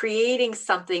 or creating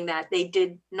something that they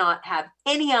did not have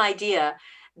any idea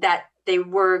that they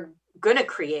were going to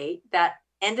create, that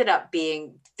ended up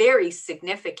being very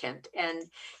significant. And,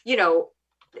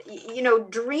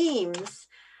 dreams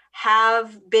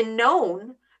have been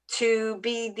known to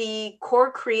be the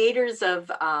core creators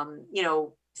of,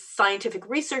 scientific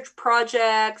research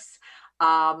projects.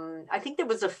 I think there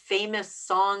was a famous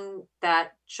song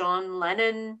that John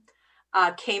Lennon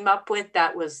came up with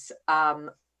that was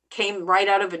came right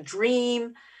out of a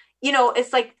dream.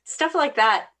 It's like stuff like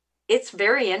that. It's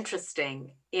very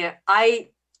interesting.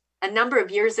 A number of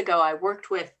years ago, I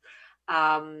worked with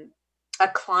a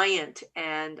client,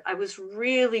 and I was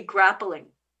really grappling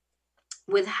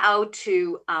with how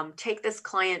to take this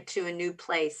client to a new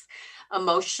place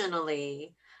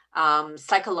emotionally,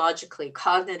 psychologically,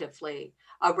 cognitively,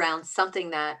 around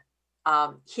something that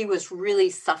he was really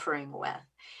suffering with.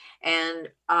 And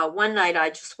one night I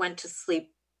just went to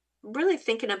sleep really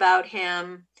thinking about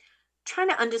him, trying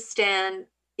to understand,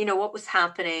 what was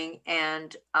happening.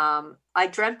 And I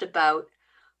dreamt about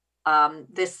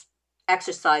this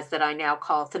exercise that I now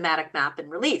call thematic map and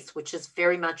release, which is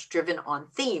very much driven on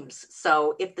themes.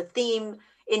 So if the theme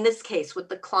in this case with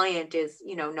the client is,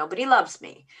 nobody loves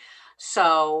me.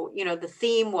 So, you know, the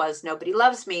theme was nobody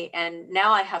loves me. And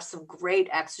now I have some great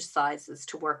exercises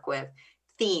to work with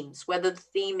themes, whether the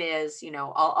theme is, you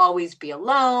know, I'll always be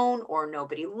alone, or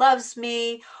nobody loves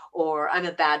me, or I'm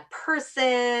a bad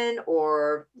person,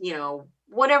 or, you know,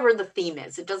 whatever the theme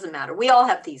is, it doesn't matter. We all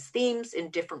have these themes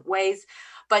in different ways.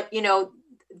 But, you know,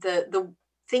 the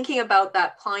thinking about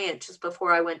that client just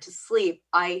before I went to sleep,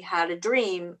 I had a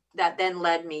dream that then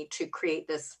led me to create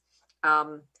this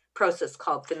process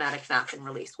called thematic map and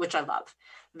release, which I love.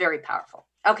 Very powerful.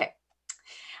 Okay.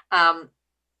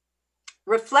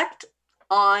 Reflect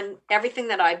on everything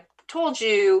that I've told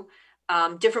you,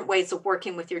 different ways of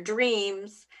working with your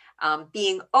dreams,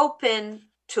 being open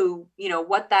to, you know,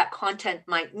 what that content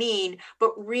might mean,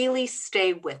 but really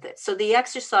stay with it. So the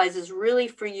exercise is really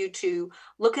for you to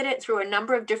look at it through a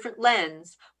number of different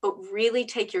lenses, but really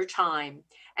take your time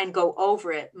and go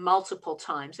over it multiple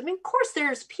times. I mean, of course,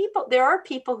 there are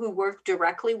people who work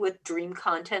directly with dream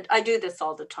content. I do this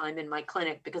all the time in my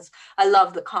clinic because I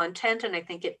love the content, and I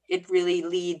think it really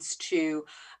leads to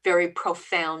very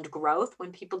profound growth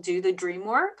when people do the dream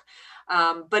work.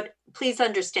 But please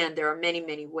understand there are many,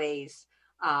 many ways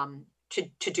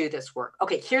to do this work.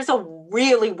 Okay, here's a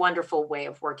really wonderful way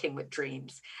of working with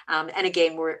dreams. And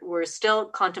again, we're still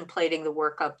contemplating the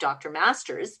work of Dr.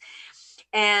 Masters.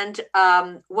 And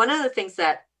one of the things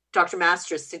that Dr.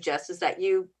 Masters suggests is that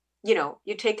you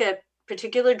take a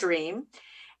particular dream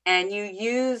and you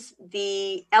use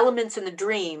the elements in the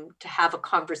dream to have a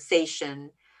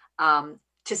conversation,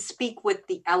 to speak with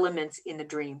the elements in the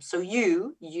dream. So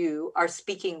you are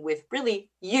speaking with really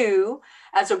you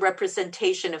as a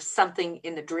representation of something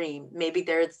in the dream. Maybe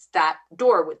there's that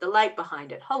door with the light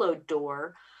behind it. Hello,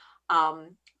 door.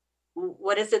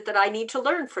 What is it that I need to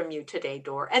learn from you today,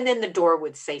 door? And then the door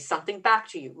would say something back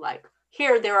to you like,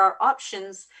 here, there are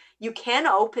options. You can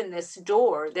open this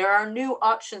door. There are new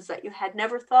options that you had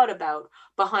never thought about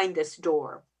behind this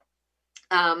door.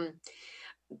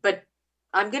 But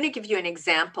I'm going to give you an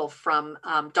example from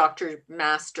Dr.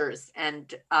 Masters,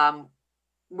 and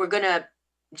we're going to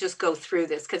just go through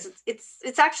this because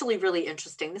it's actually really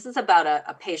interesting. This is about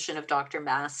a patient of Dr.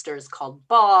 Masters called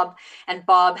Bob, and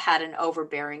Bob had an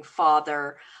overbearing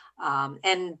father,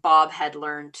 and Bob had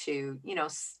learned to, you know,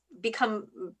 become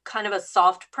kind of a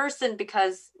soft person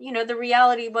because, you know, the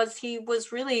reality was he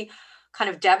was really kind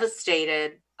of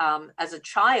devastated as a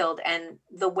child, and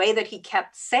the way that he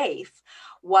kept safe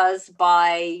was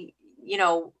by, you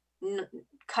know,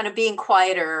 kind of being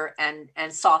quieter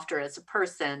and softer as a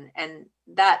person. And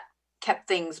that kept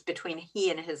things between he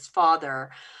and his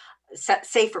father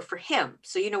safer for him.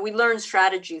 So, you know, we learn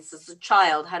strategies as a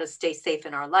child, how to stay safe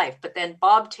in our life. But then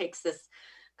Bob takes this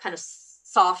kind of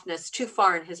softness too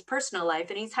far in his personal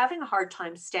life, and he's having a hard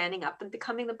time standing up and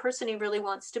becoming the person he really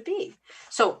wants to be.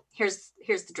 So here's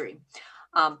the dream.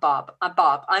 Bob,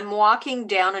 I'm walking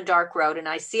down a dark road and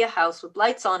I see a house with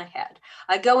lights on ahead.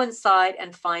 I go inside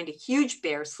and find a huge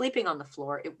bear sleeping on the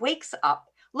floor. It wakes up,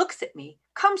 looks at me,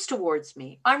 comes towards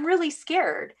me. I'm really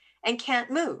scared and can't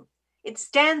move. It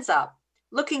stands up,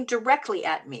 looking directly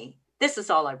at me. This is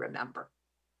all I remember.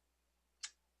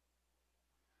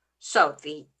 So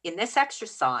in this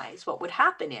exercise, what would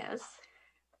happen is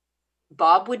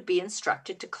Bob would be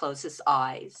instructed to close his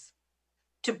eyes,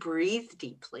 to breathe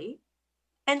deeply,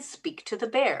 and speak to the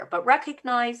bear, but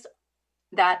recognize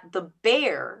that the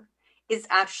bear is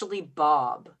actually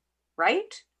Bob,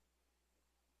 right?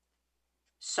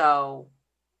 So,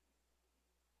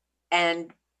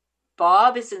 and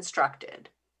Bob is instructed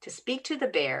to speak to the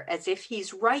bear as if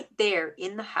he's right there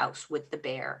in the house with the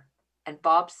bear. And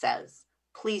Bob says,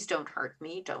 please don't hurt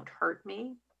me, don't hurt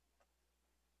me.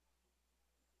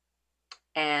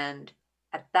 And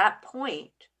at that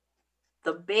point,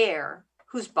 the bear,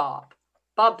 who's Bob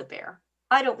the bear,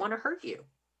 I don't want to hurt you.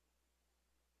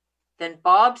 Then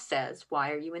Bob says, why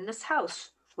are you in this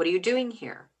house? What are you doing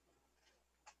here?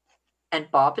 And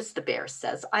Bob, as the bear,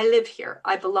 says, I live here.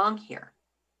 I belong here.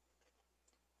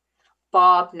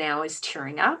 Bob now is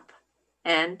tearing up,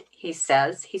 and he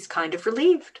says he's kind of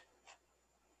relieved.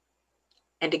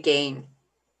 And again,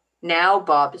 now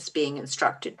Bob is being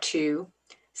instructed to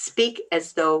speak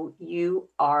as though you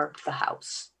are the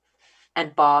house.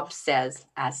 And Bob says,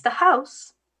 as the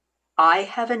house, I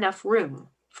have enough room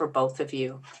for both of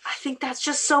you. I think that's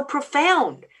just so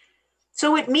profound.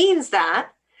 So it means that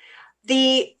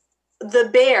the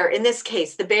bear, in this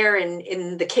case, the bear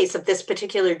in the case of this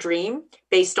particular dream,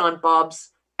 based on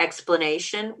Bob's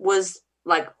explanation, was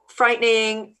like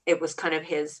frightening. It was kind of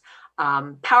his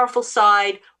powerful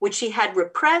side, which he had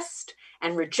repressed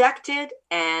and rejected.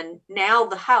 And now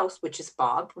the house, which is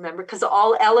Bob, remember, because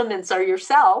all elements are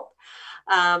yourself,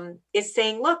 is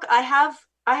saying, look, I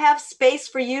have space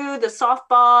for you, the soft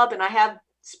Bob, and I have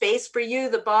space for you,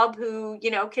 the Bob who,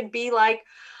 can be like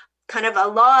kind of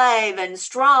alive and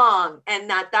strong, and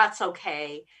that's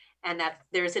okay. And that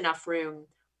there's enough room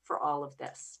for all of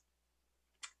this.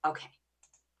 Okay.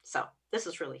 So this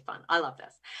is really fun. I love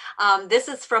this. This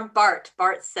is from Bart.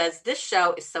 Bart says, this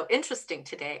show is so interesting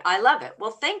today. I love it.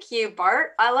 Well, thank you,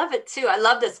 Bart. I love it too. I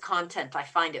love this content. I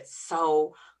find it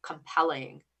so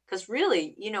compelling because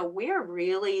really, we're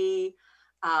really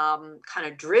kind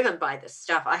of driven by this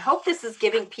stuff. I hope this is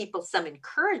giving people some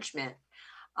encouragement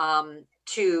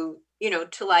to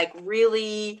like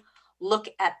really look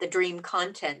at the dream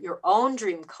content, your own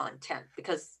dream content,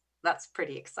 because that's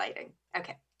pretty exciting.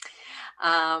 Okay.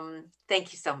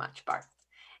 Thank you so much, Bart.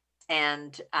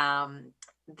 And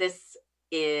this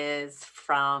is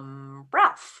from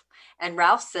Ralph. And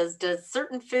Ralph says, does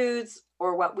certain foods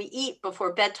or what we eat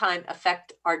before bedtime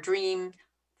affect our dream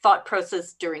thought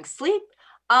process during sleep?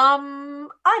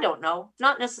 I don't know.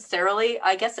 Not necessarily.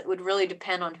 I guess it would really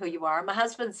depend on who you are. My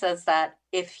husband says that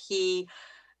if he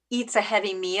eats a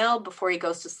heavy meal before he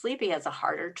goes to sleep, he has a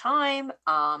harder time.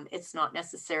 It's not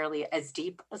necessarily as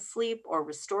deep a sleep or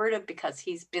restorative because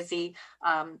he's busy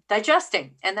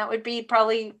digesting. And that would be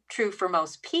probably true for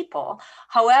most people.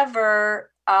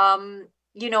 However,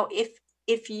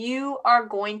 if you are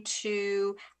going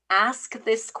to ask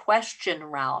this question,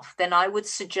 Ralph, then I would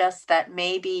suggest that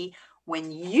maybe when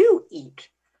you eat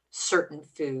certain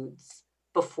foods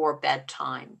before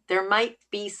bedtime, there might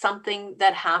be something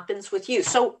that happens with you.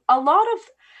 So a lot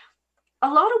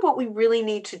of what we really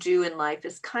need to do in life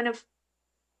is kind of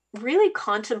really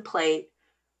contemplate,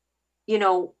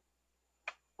 who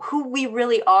we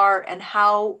really are and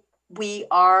how we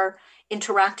are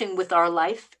interacting with our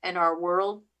life and our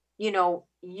world.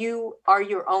 You are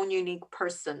your own unique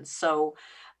person. So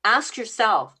ask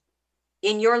yourself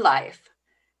in your life,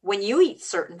 when you eat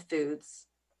certain foods,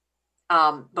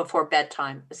 before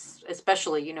bedtime,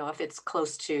 especially, if it's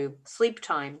close to sleep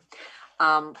time,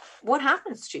 what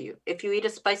happens to you if you eat a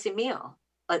spicy meal,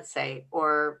 let's say,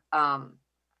 or,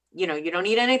 you don't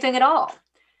eat anything at all?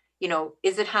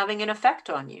 Is it having an effect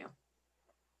on you?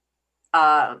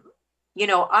 I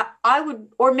would,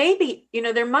 or maybe,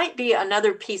 there might be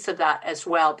another piece of that as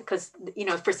well, because,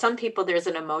 for some people, there's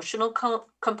an emotional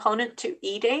component to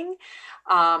eating.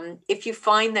 If you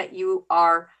find that you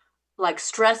are like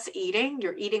stress eating,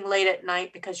 you're eating late at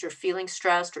night because you're feeling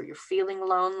stressed or you're feeling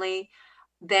lonely,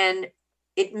 then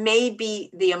it may be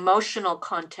the emotional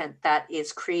content that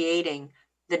is creating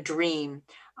the dream.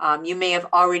 You may have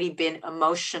already been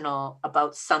emotional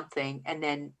about something and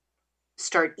then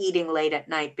start eating late at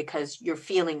night because you're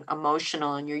feeling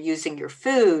emotional and you're using your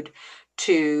food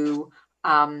to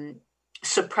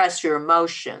suppress your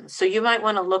emotions. So you might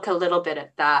want to look a little bit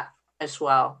at that as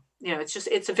well.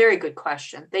 It's a very good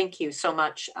question. Thank you so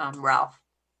much, Ralph.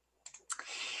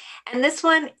 And this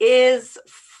one is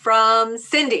from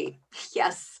Cindy.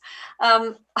 Yes.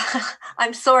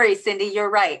 I'm sorry, Cindy,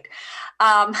 you're right.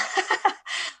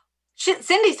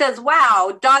 Cindy says,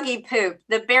 wow, doggy poop.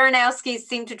 The Baranowskis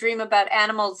seem to dream about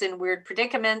animals in weird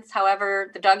predicaments. However,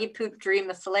 the doggy poop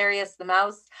dream is hilarious. The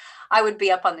mouse, I would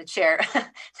be up on the chair.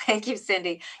 Thank you,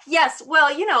 Cindy. Yes, well,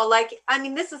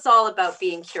 this is all about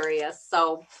being curious.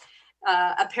 So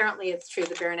apparently it's true.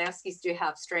 The Baranowskis do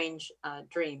have strange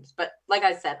dreams. But like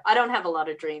I said, I don't have a lot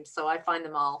of dreams. So I find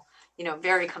them all,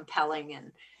 very compelling.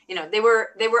 And, they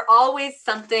were always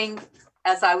something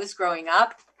as I was growing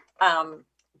up.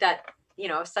 That,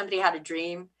 if somebody had a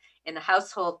dream in the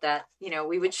household that,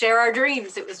 we would share our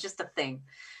dreams. It was just a thing.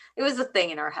 It was a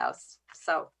thing in our house.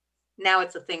 So now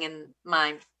it's a thing in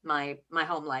my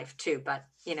home life too. But,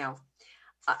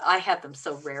 I have them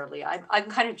so rarely. I'm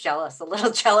kind of jealous, a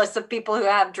little jealous of people who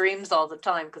have dreams all the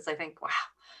time, because I think, wow,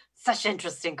 such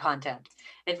interesting content.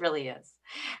 It really is.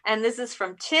 And this is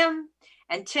from Tim.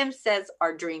 And Tim says,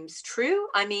 are dreams true?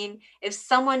 I mean, if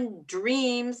someone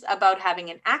dreams about having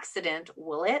an accident,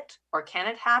 will it or can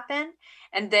it happen?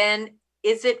 And then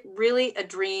is it really a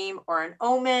dream or an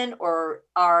omen, or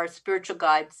are spiritual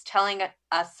guides telling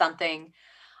us something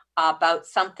about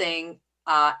something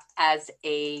as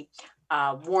a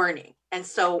warning? And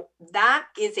so that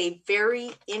is a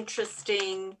very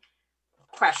interesting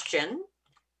question.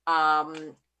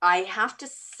 I have to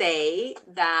say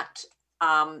that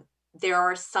there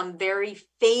are some very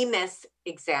famous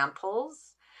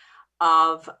examples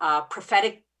of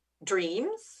prophetic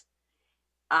dreams.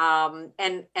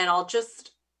 And I'll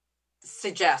just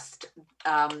suggest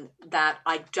that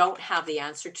I don't have the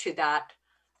answer to that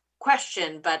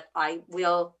question, but I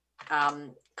will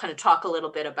kind of talk a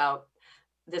little bit about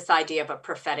this idea of a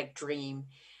prophetic dream.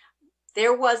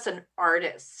 there was an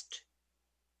artist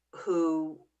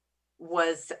who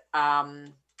was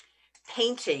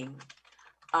painting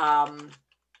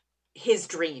his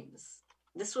dreams.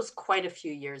 This was quite a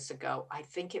few years ago. I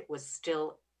think it was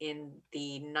still in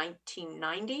the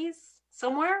 1990s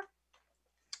somewhere.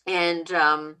 And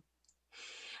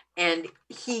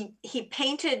he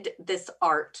painted this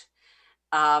art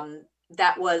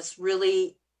that was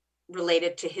really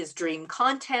related to his dream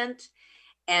content.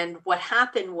 And what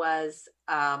happened was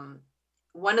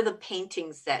one of the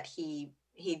paintings that he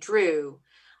drew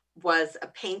was a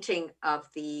painting of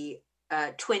the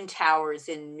Twin Towers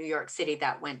in New York City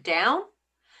that went down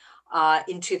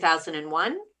in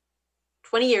 2001,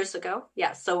 20 years ago.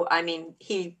 Yeah. So, I mean,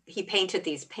 he painted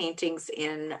these paintings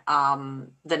in the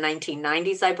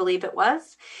 1990s, I believe it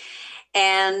was.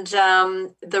 And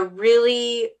the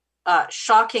really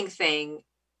shocking thing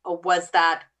was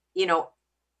that, you know,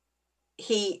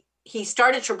 he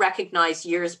started to recognize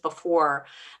years before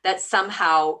that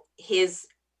somehow his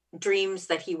dreams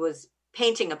that he was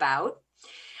painting about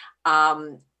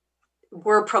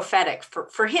were prophetic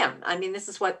for him. I mean, this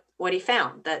is what he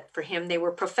found, that for him, they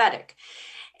were prophetic.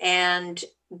 And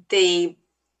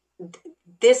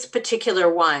this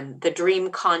particular one, the dream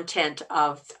content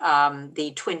of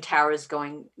the Twin Towers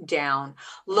going down,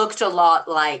 looked a lot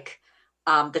like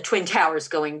the Twin Towers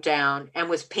going down, and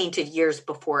was painted years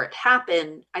before it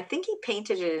happened. I think he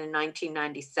painted it in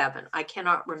 1997. I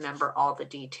cannot remember all the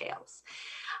details.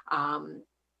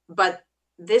 But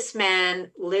this man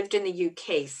lived in the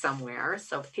UK somewhere.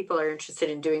 So if people are interested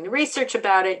in doing the research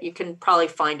about it, you can probably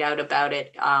find out about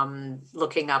it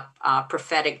looking up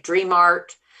prophetic dream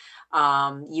art,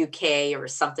 UK or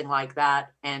something like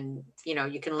that. And, you know,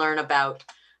 you can learn about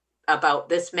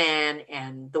this man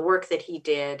and the work that he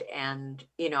did, and,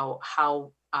 you know,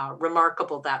 how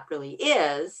remarkable that really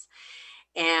is.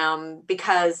 And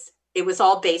because it was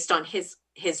all based on his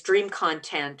dream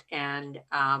content, and,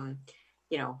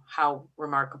 you know, how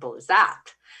remarkable is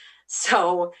that?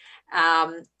 So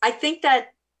I think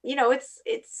that, you know,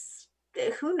 it's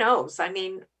who knows? I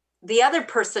mean, the other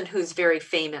person who's very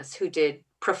famous who did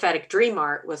prophetic dream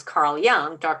art was Carl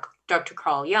Jung, Dr.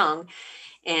 Carl Jung.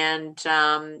 And,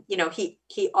 you know,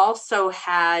 he also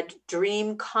had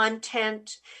dream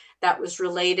content that was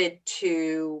related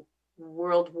to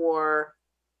World War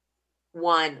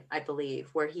I believe,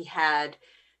 where he had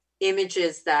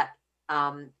images that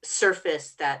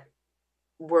surfaced that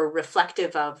were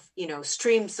reflective of, you know,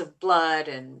 streams of blood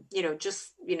and, you know,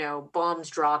 just, you know, bombs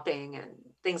dropping and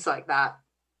things like that.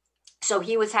 So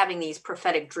he was having these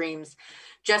prophetic dreams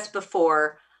just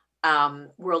before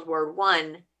World War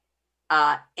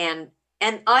I. And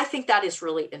I think that is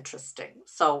really interesting.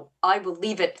 So I will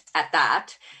leave it at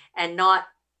that and not,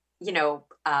 you know,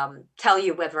 tell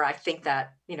you whether I think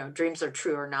that, you know, dreams are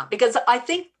true or not. Because I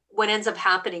think what ends up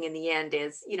happening in the end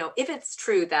is, you know, if it's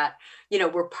true that, you know,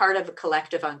 we're part of a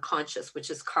collective unconscious, which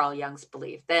is Carl Jung's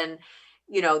belief, then,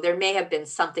 you know, there may have been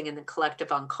something in the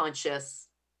collective unconscious,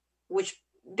 which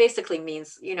basically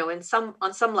means, you know,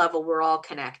 on some level, we're all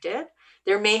connected.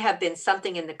 There may have been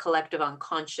something in the collective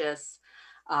unconscious,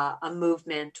 a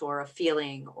movement or a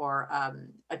feeling or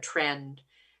a trend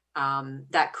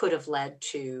that could have led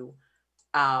to,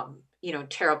 you know,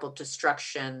 terrible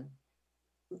destruction,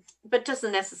 but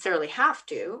doesn't necessarily have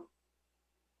to,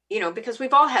 you know, because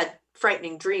we've all had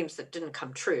frightening dreams that didn't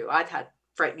come true. I've had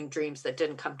frightening dreams that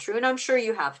didn't come true, and I'm sure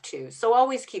you have too. So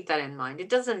always keep that in mind. It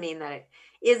doesn't mean that it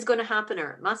is going to happen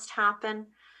or it must happen,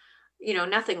 you know,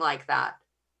 nothing like that.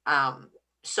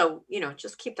 So, you know,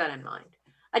 just keep that in mind.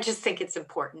 I just think it's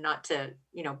important not to,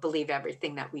 you know, believe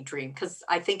everything that we dream, because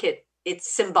I think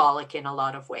it's symbolic in a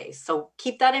lot of ways. So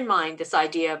keep that in mind, this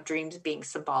idea of dreams being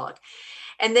symbolic.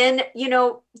 And then, you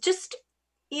know, just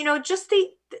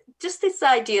this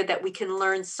idea that we can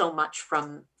learn so much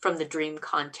from the dream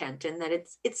content, and that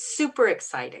it's super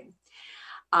exciting.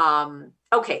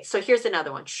 Okay, so here's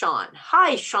another one. Sean.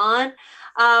 Hi, Sean.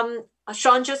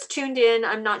 Sean just tuned in.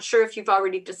 I'm not sure if you've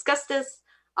already discussed this.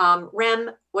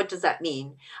 REM, what does that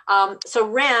mean? So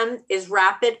REM is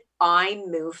rapid eye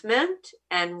movement,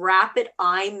 and rapid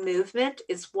eye movement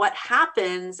is what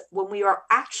happens when we are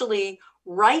actually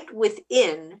right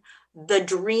within the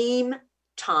dream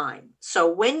time.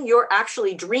 So when you're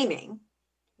actually dreaming,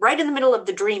 right in the middle of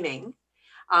the dreaming,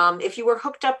 if you were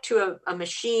hooked up to a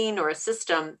machine or a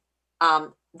system,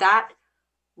 that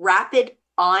rapid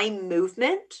eye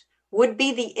movement would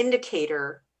be the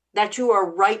indicator that you are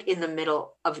right in the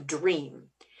middle of a dream,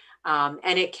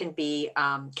 and it can be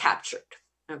captured.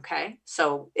 Okay,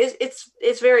 so it's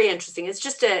very interesting. It's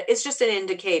just an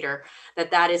indicator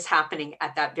that is happening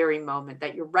at that very moment,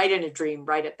 that you're right in a dream,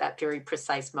 right at that very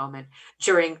precise moment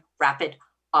during rapid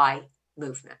eye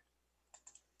movement.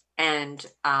 And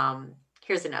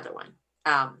here's another one.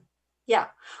 Yeah.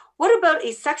 What about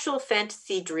a sexual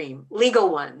fantasy dream? Legal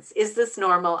ones. Is this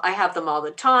normal? I have them all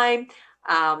the time.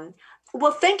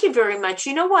 Well, thank you very much.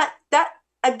 You know what? That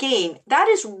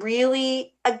is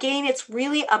really, it's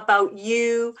really about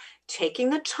you taking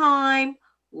the time,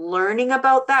 learning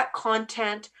about that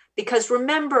content, because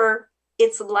remember,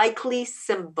 it's likely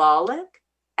symbolic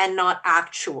and not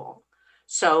actual.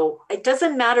 So it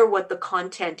doesn't matter what the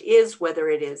content is, whether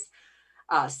it is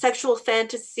sexual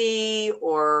fantasy,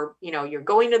 or you're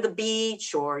going to the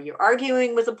beach, or you're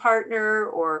arguing with a partner,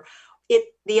 or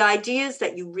the idea is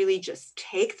that you really just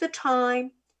take the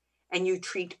time and you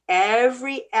treat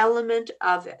every element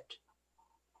of it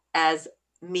as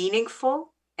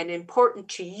meaningful and important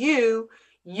to you.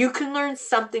 You can learn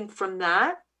something from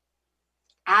that.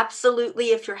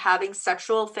 Absolutely, if you're having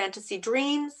sexual fantasy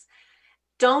dreams,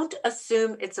 don't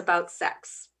assume it's about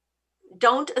sex.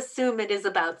 Don't assume it is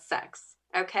about sex,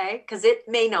 okay? Because it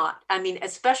may not. I mean,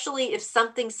 especially if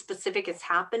something specific is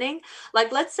happening.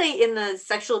 Like, let's say in the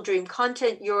sexual dream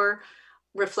content, you're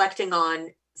reflecting on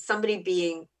somebody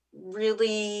being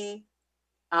really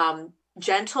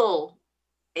gentle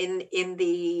in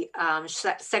the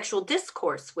sexual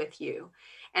discourse with you,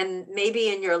 and maybe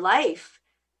in your life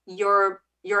you're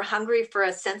hungry for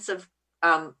a sense of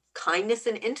kindness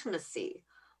and intimacy.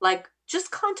 Like,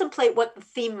 just contemplate what the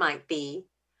theme might be,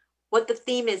 what the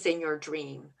theme is in your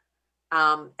dream,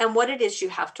 and what it is you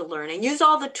have to learn, and use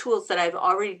all the tools that I've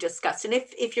already discussed. And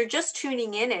if you're just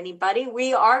tuning in, anybody,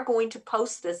 we are going to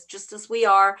post this just as we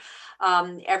are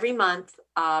every month.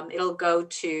 It'll go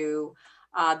to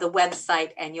the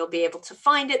website, and you'll be able to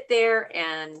find it there.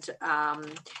 And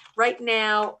right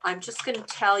now, I'm just going to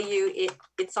tell you,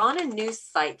 it's on a new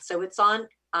site. So it's on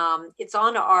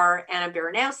our Anna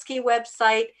Baranowski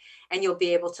website, and you'll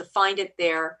be able to find it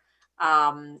there,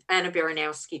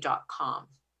 annabaranowski.com.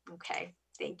 Okay,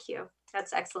 thank you.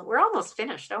 That's excellent. We're almost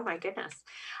finished. Oh my goodness.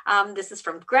 This is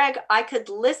from Greg. I could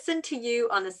listen to you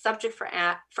on the subject for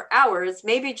hours,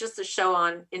 maybe just a show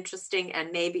on interesting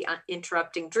and maybe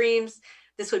interrupting dreams.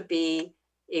 This would be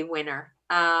a winner.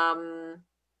 Yeah,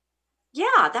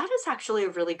 that is actually a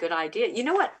really good idea. You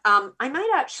know what? I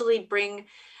might actually bring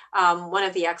one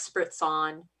of the experts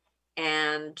on,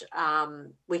 and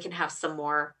we can have some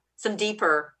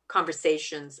deeper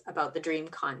conversations about the dream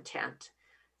content.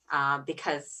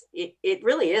 Because it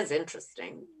really is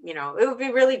interesting. It would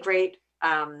be really great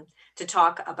to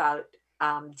talk about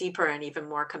deeper and even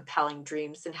more compelling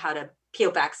dreams, and how to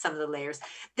peel back some of the layers.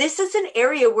 This is an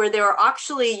area where there are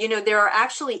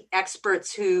actually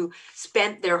experts who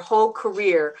spent their whole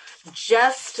career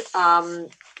just kind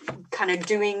of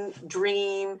doing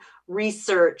dream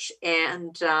research,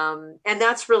 and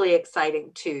that's really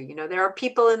exciting too. There are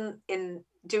people in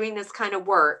doing this kind of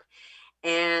work,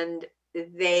 and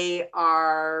they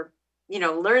are,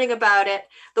 learning about it.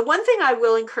 The one thing I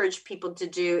will encourage people to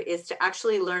do is to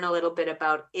actually learn a little bit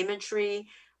about imagery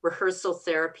rehearsal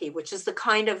therapy, which is the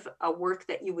kind of work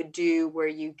that you would do where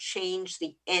you change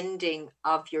the ending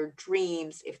of your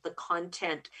dreams if the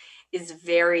content is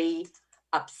very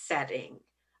upsetting.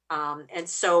 And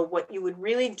so what you would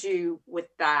really do with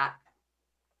that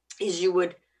is you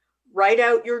would write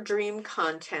out your dream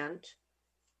content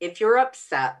if you're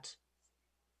upset,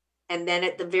 and then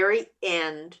at the very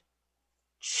end,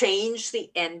 change the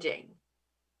ending,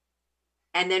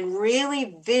 and then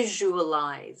really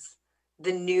visualize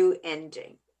the new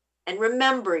ending. And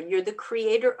remember, you're the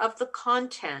creator of the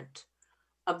content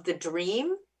of the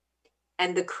dream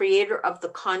and the creator of the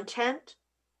content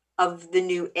of the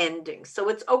new ending. So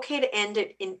it's okay to end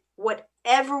it in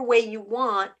whatever way you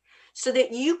want, so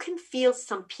that you can feel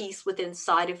some peace within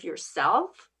inside of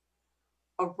yourself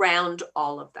around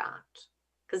all of that.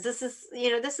 Because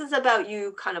this is about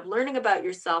you kind of learning about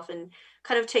yourself and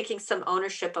kind of taking some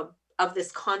ownership of this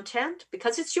content,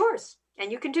 because it's yours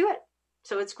and you can do it.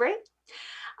 So it's great.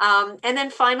 And then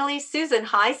finally, Susan.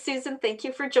 Hi, Susan. Thank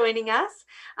you for joining us.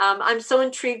 I'm so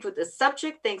intrigued with this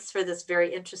subject. Thanks for this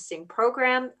very interesting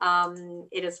program.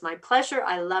 It is my pleasure.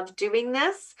 I love doing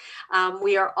this.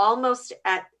 We are almost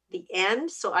at the end,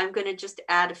 so I'm going to just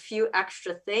add a few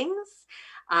extra things.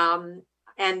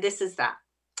 And this is that.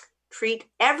 Treat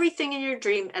everything in your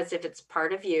dream as if it's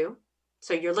part of you.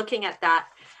 So you're looking at that,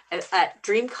 at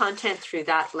dream content through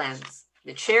that lens.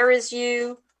 The chair is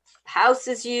you, the house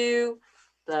is you,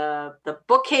 the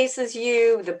bookcase is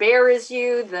you, the bear is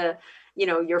you,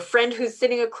 your friend who's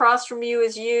sitting across from you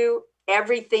is you.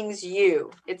 Everything's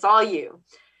you. It's all you.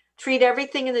 Treat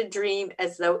everything in the dream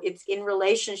as though it's in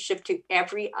relationship to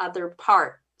every other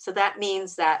part. So that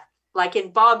means that, like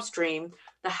in Bob's dream,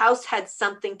 the house had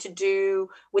something to do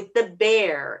with the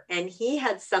bear, and he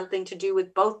had something to do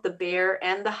with both the bear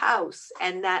and the house,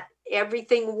 and that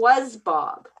everything was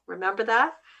Bob. Remember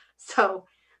that? So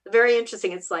very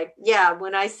interesting. It's like, yeah,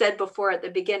 when I said before at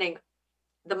the beginning,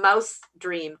 the mouse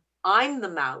dream, I'm the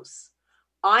mouse,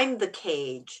 I'm the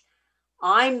cage,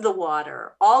 I'm the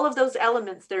water. All of those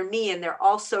elements, they're me, and they're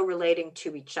also relating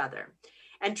to each other.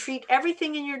 And treat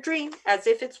everything in your dream as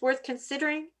if it's worth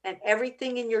considering, and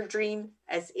everything in your dream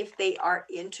as if they are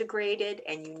integrated,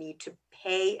 and you need to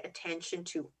pay attention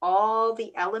to all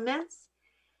the elements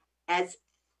as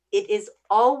it is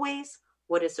always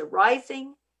what is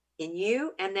arising in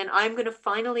you. And then I'm going to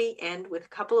finally end with a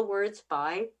couple of words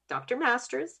by Dr.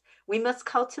 Masters. We must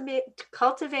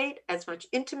cultivate as much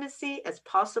intimacy as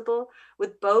possible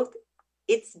with both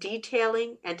its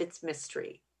detailing and its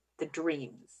mystery, the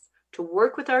dreams. To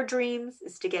work with our dreams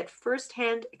is to get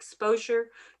firsthand exposure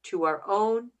to our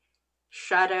own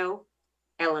shadow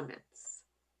elements.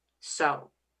 So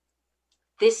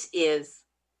this is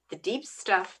the deep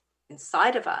stuff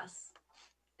inside of us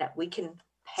that we can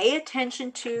pay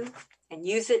attention to and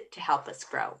use it to help us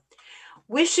grow.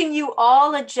 Wishing you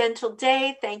all a gentle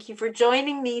day. Thank you for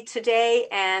joining me today,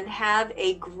 and have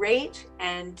a great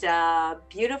and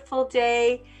beautiful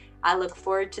day. I look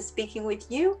forward to speaking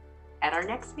with you at our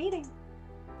next meeting.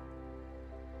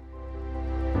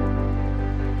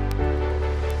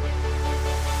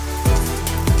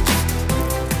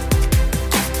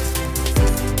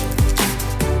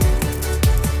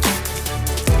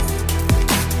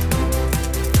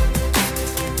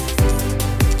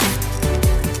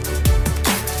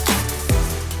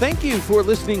 Thank you for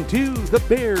listening to the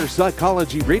Bear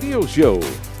Psychology Radio Show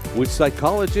with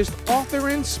psychologist, author,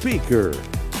 and speaker,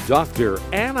 Dr.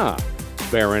 Anna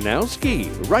Baranowski,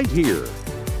 right here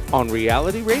on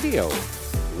Reality Radio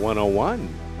 101.